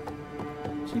down.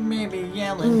 She may be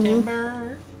yelling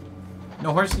timber.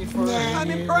 No horsey for Yeah.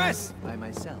 I'm you. impressed by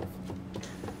myself.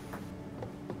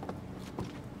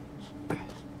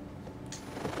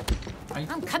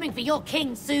 I'm coming for your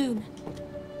king soon.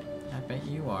 I bet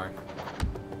you are.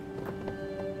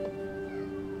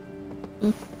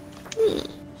 Yeah,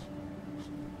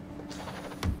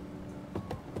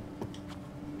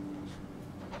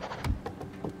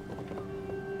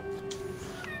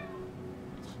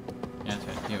 that's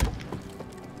right. Do it.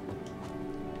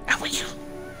 How are you?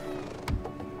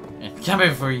 It's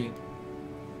coming for you.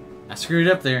 I screwed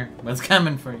up there, but it's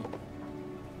coming for you.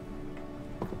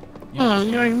 Oh,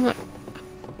 you're.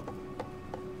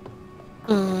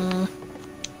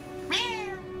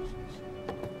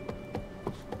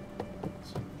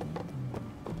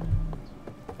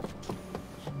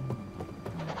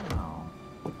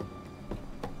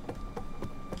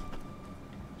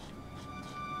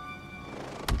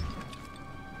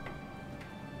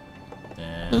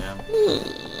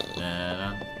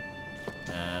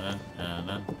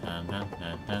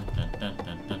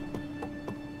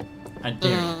 I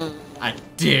dare you. I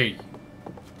dare you.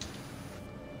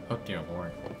 Oh dear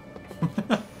lord.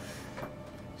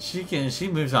 She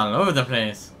moves all over the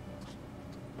place.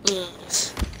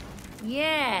 Yes.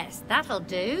 Yes, that'll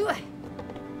do.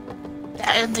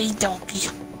 Daddy donkey.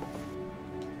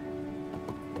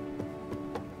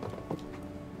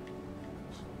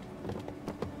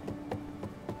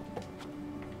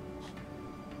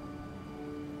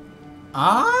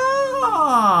 Ah,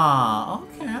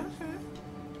 okay, okay.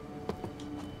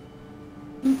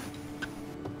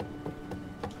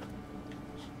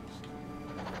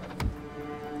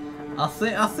 I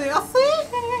see.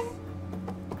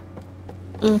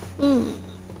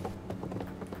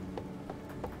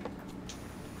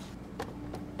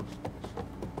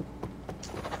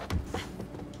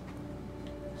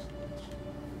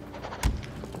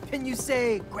 Can you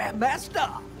say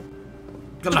Grandmaster?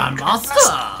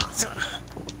 Grandmaster!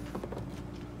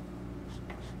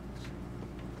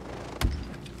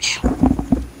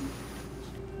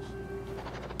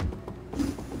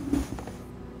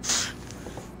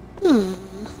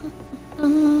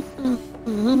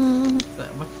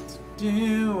 What to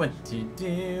do? What to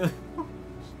do?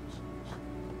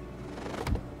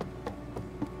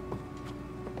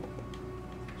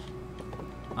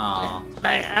 Aw.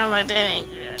 I'm like, that ain't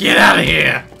good. Get out of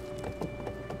here!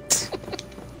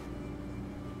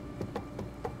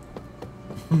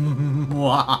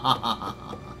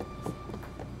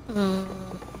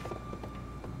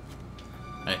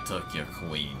 I took your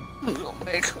queen. I'm going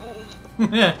back home.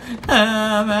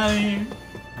 I'm out of here.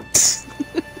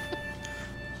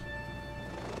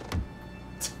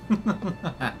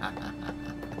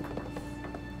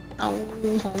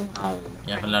 Oh.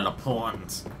 You have a lot of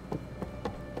pawns.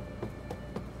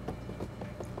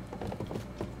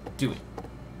 Do it.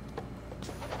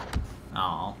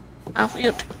 Oh, I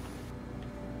will do.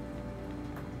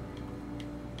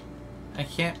 I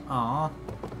can't. Aw,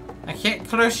 I can't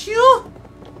crush you.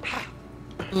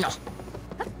 No.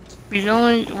 You can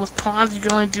only, with pawns, you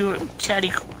can only do it with catty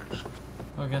corners.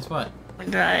 Well, guess what?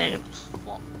 And I,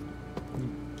 well,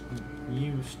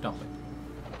 You stop it.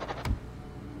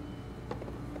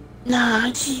 nah,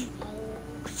 gee.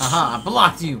 Haha, I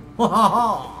blocked you. Ha ha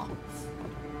ha.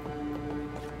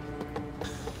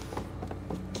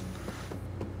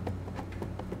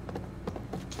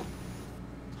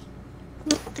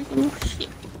 Shit.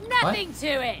 Nothing to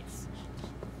it.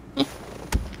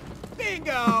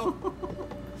 Bingo!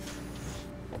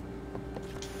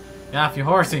 Get off your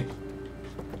horsey.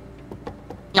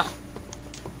 No.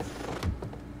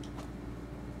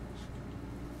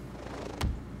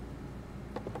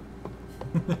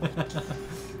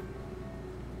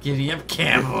 Giddy up,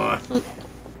 cowboy.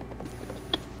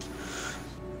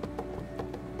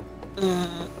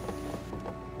 Oh.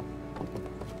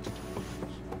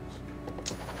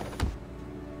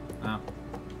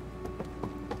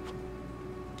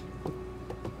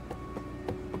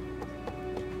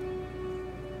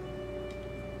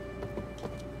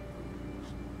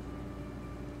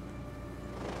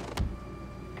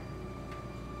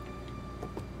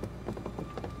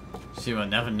 She will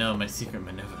never know my secret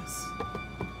maneuvers.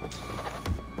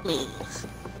 Please.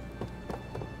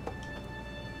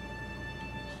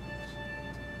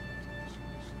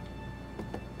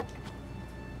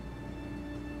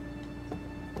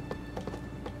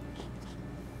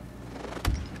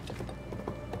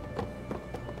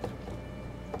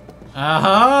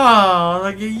 Oh,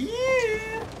 look at you!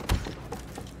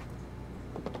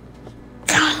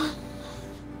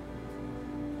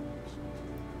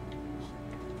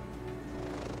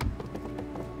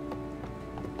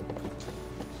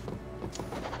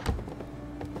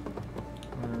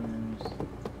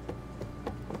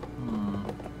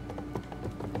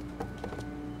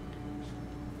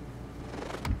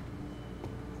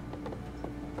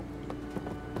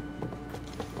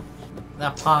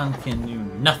 That pawn can do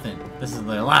nothing. This is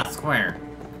the last square.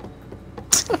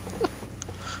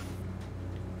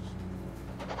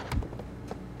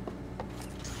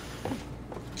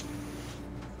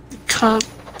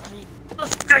 Company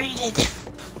upgraded.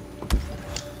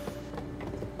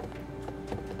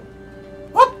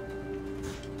 Whoop!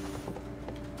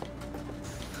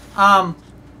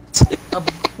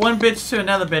 One bitch to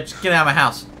another bitch. Get out of my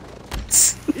house.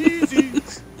 Easy!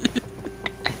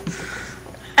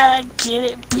 I get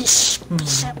it, Bishop.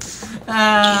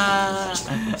 I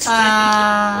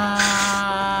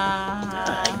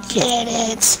get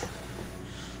it.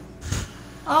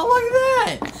 Oh, look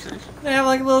at that! They have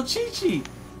like a little cheat sheet.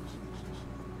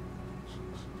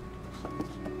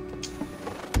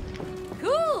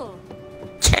 Cool.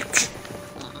 Check.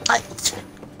 Light.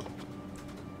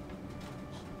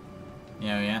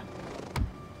 Yeah.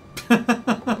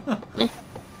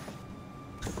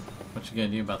 What you gonna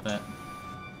do about that?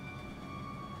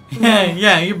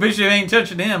 yeah, your bishop ain't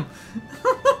touching him.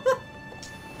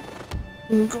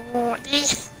 Gordy.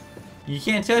 You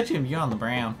can't touch him, you're on the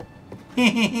brown.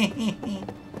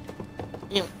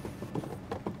 You.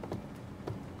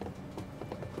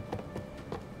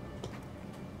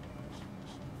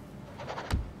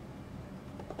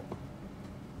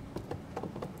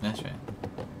 That's right.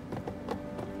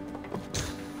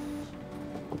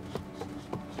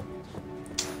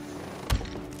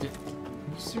 Did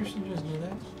you seriously just do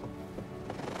that?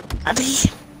 Abby.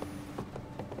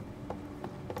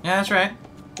 Yeah, that's right.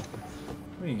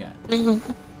 What do you got?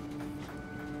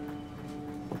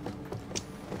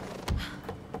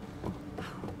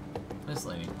 This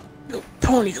lady. Your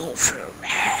pony going for a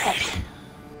ride.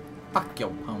 Fuck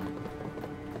your pony.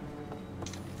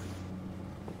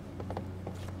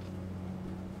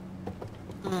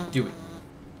 Do it.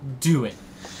 Do it.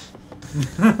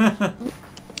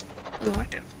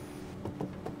 What?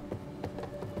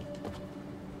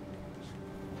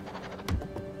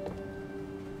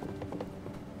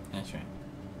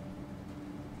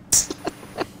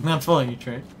 Not pulling you,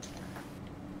 Trish.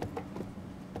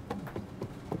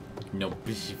 Nope.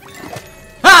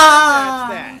 Ah!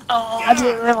 That's that. Oh, I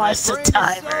didn't realize the Brain is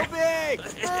timer. so big.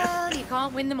 Well, you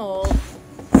can't win them all.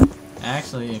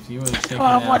 Actually, if you would have taken Oh,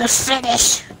 I out... want to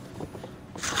finish.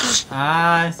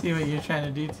 Ah, I see what you're trying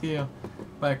to do too.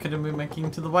 But I could have moved my king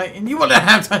to the white and you wouldn't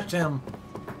have touched him!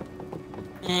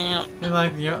 Yeah. You're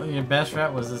like, your best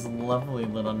route was this lovely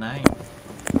little knight.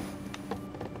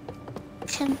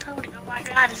 Ken Cody, oh my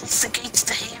god, it's the gates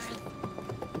to heaven.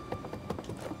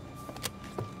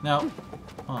 No.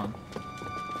 Hold on.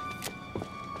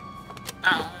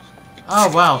 Oh.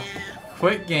 Oh, wow.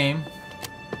 Quick game.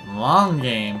 Long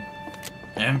game.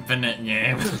 Infinite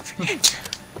game.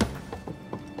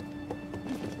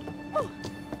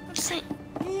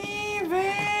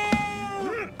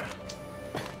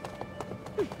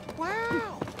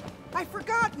 Wow. I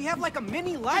forgot we have like a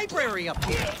mini library up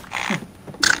here.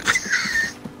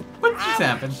 What just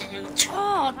happened?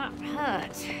 Oh, that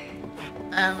hurt.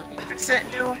 There's that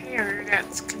little hair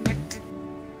that's connected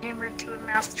hammer to a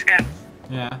mousetrap.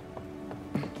 Yeah.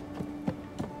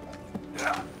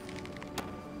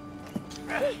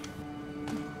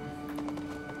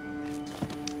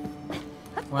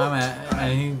 Wow, man.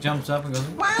 And he jumps up and goes,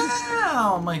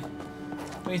 wow! I'm like,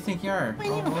 what do you think you are?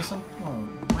 Oh, awesome? Oh,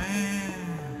 wow.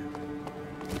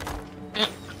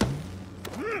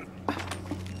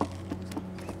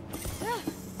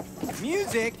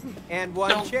 Music and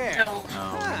one chair. No.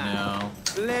 Oh,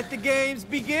 no. Let the games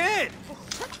begin.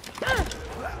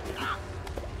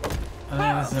 I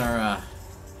think this is our,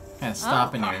 kind of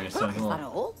stopping here, so Is that we'll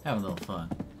all? have a little fun.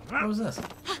 What was this?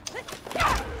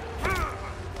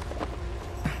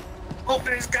 Oh,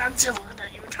 there's Godzilla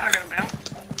that you were talking about.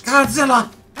 Godzilla!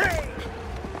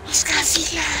 It's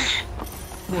Godzilla!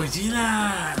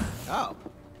 Godzilla! Oh.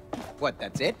 What,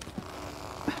 that's it?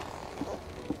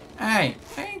 Hey,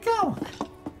 there you go.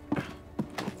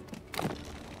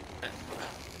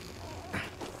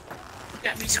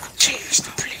 Got musical chairs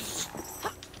to play.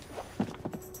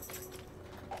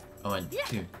 Oh, 1,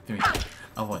 2, 3.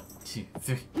 Oh, 1, 2,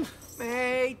 3.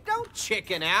 Hey, don't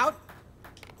chicken out.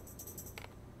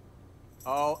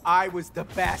 Oh, I was the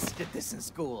best at this in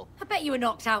school. I bet you were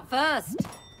knocked out first.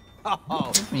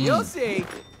 Oh, you'll see.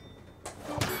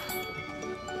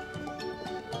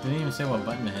 Didn't even say what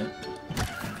button to hit.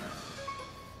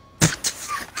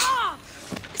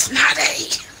 It's not A!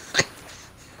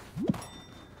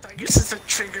 I guess it's a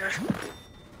trigger.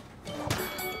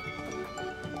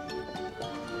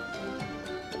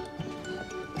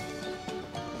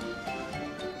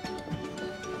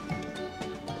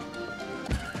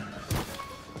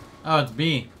 Oh, it's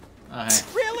B. Okay.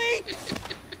 Really?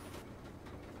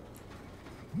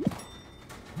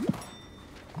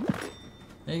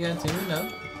 There you go, tuned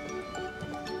up.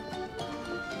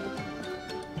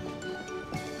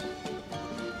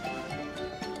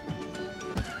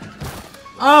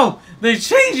 Oh! They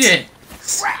changed it!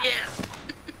 Yeah.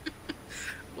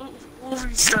 we'll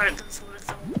restart this one.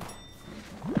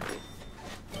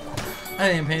 I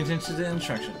didn't pay attention to the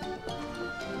instruction.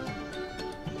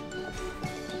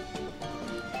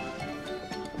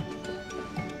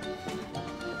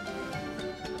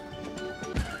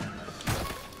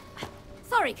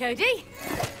 Sorry, Cody.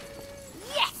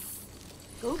 Yes!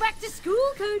 Go back to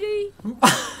school, Cody.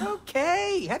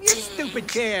 Okay, have your stupid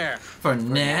chair. For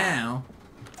now.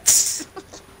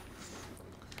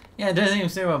 Yeah, it doesn't even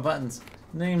say what buttons. It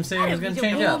didn't even say I it was don't gonna need to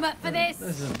change up. warm up for this.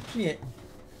 This is shit.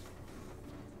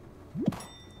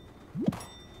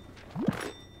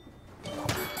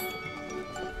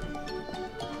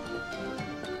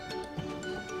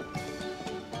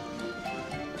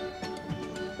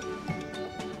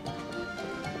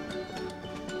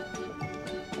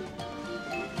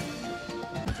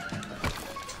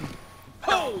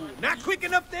 Oh, not quick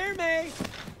enough there, May.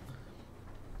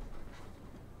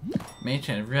 May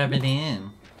trying to rub it in.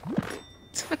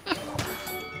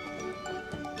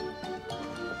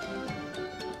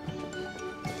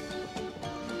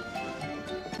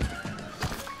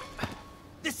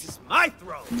 This is my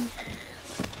throne.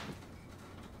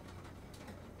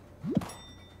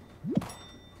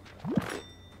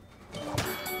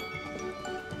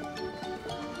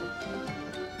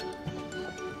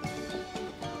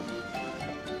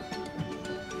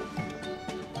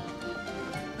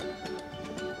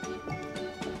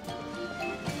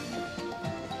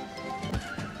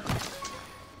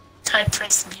 Type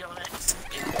press B on it.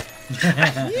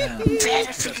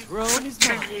 The throne is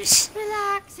mine. Triggers.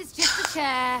 Relax, it's just a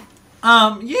chair.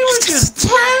 You were just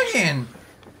bragging!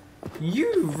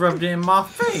 You rubbed it in my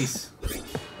face.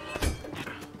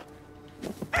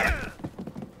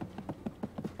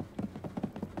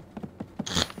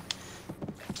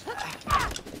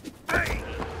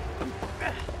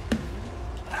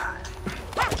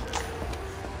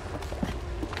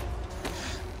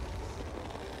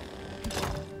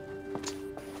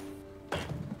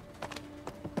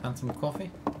 some coffee?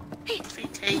 Coffee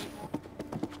table.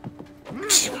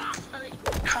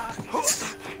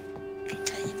 Coffee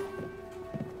table.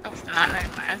 Oh, not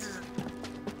right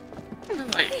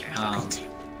now.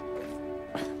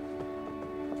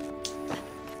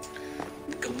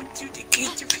 Going to the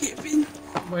gates of heaven.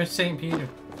 Where's St. Peter?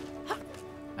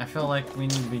 I feel like we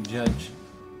need to be judged.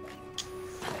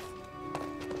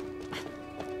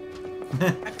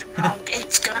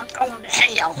 It's gonna go to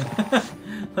hell.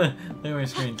 Look at my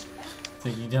screen. So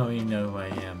you don't even know who I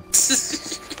am.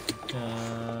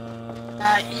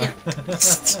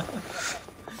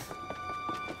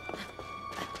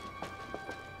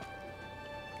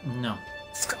 No.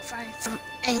 Let's go find some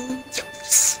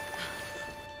angels.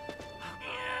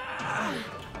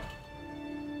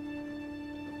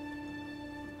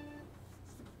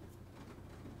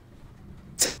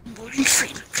 Morning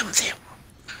freedom comes out.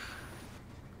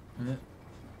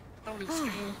 Morning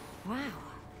freedom. Wow.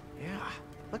 Yeah,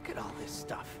 look at all this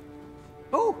stuff.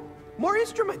 Oh, more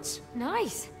instruments.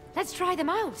 Nice. Let's try them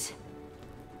out.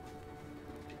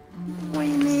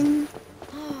 Women.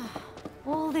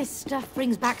 All this stuff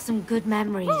brings back some good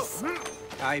memories.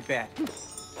 I bet.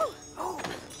 Oh.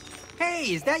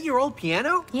 Hey, is that your old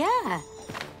piano? Yeah.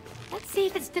 Let's see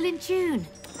if it's still in tune.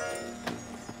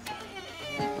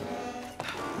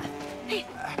 Hey.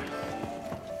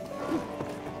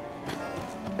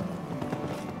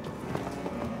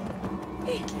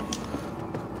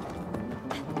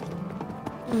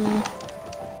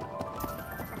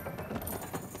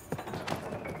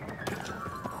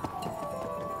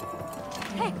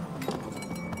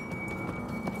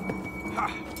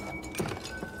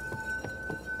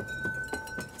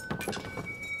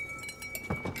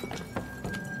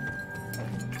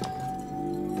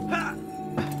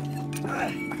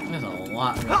 There's a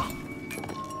lot.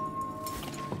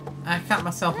 I cut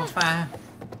myself on fire.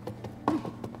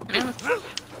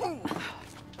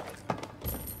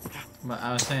 But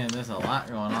I was saying there's a lot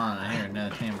going on. I hear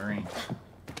another tambourine.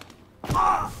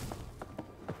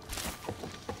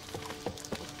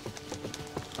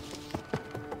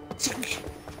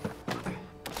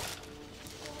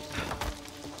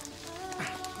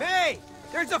 May,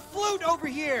 there's a flute over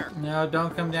here. No,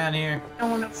 don't come down here. I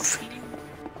want to feed him.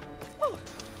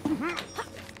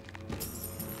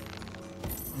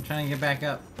 I'm trying to get back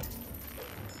up.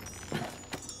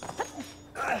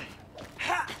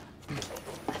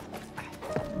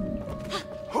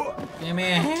 Give me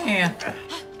a hand.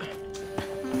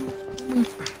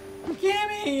 Give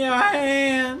me your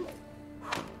hand.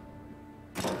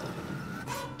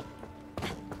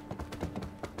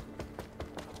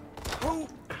 Oh,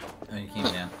 you came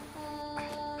down.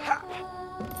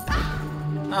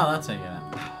 Oh, that's how you get out.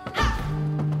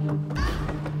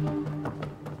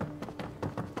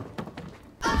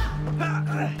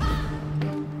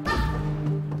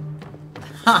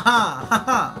 Ha ha ha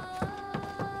ha!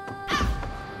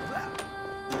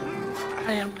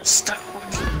 I am the stuck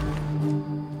one.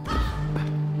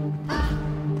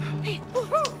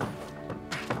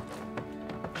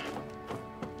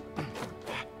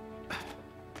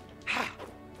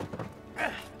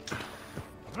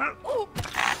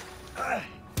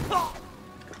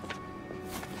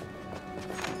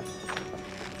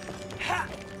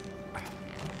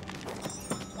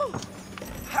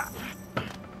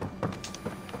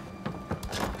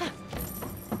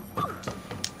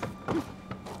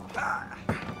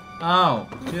 Oh,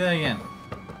 do that again.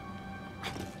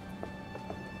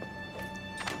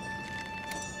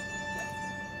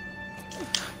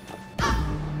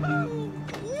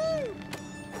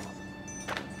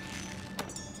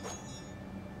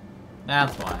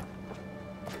 That's why.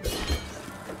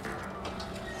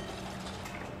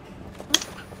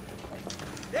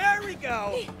 There we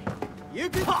go. You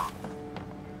can.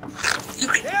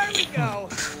 There we go.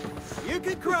 You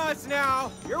can cross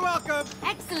now. You're welcome.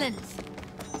 Excellent.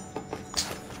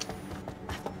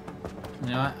 You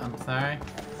know what? I'm sorry.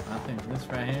 I think this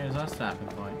right here is our stopping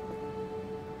point.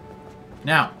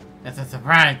 No! It's a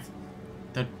surprise!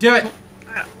 Don't do it!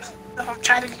 I'm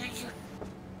trying to get you.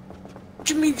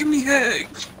 Give me a hug.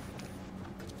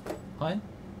 What?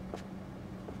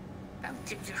 I'll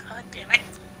give you a hug, damn it.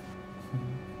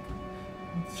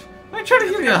 What are you trying to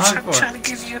give you a hug I'm for? trying to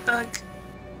give you a hug.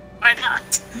 Why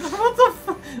not? What the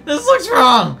f- This looks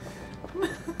wrong!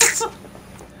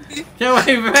 Get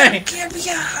away from me! Give me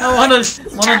a hug. I want a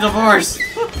divorce!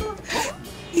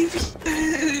 Give me a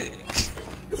hug.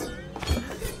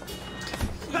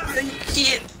 You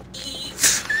can't leave.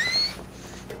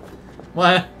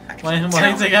 Why do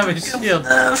you think I have a shield?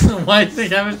 Why do you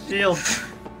think I have a shield?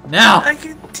 Now! I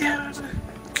can tell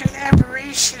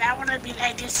collaboration. I want to be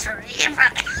like this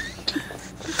forever.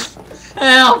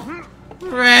 Help!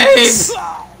 Race!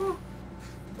 No.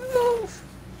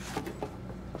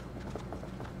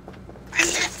 I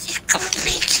left you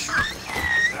completely.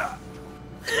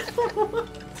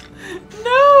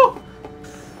 No!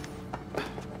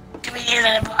 Give me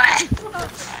that boy.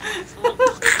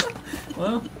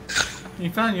 Well, you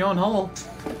found your own hole.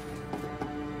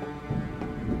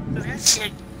 That's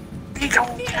it. Big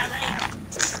old guy.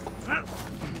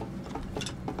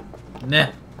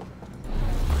 Nah.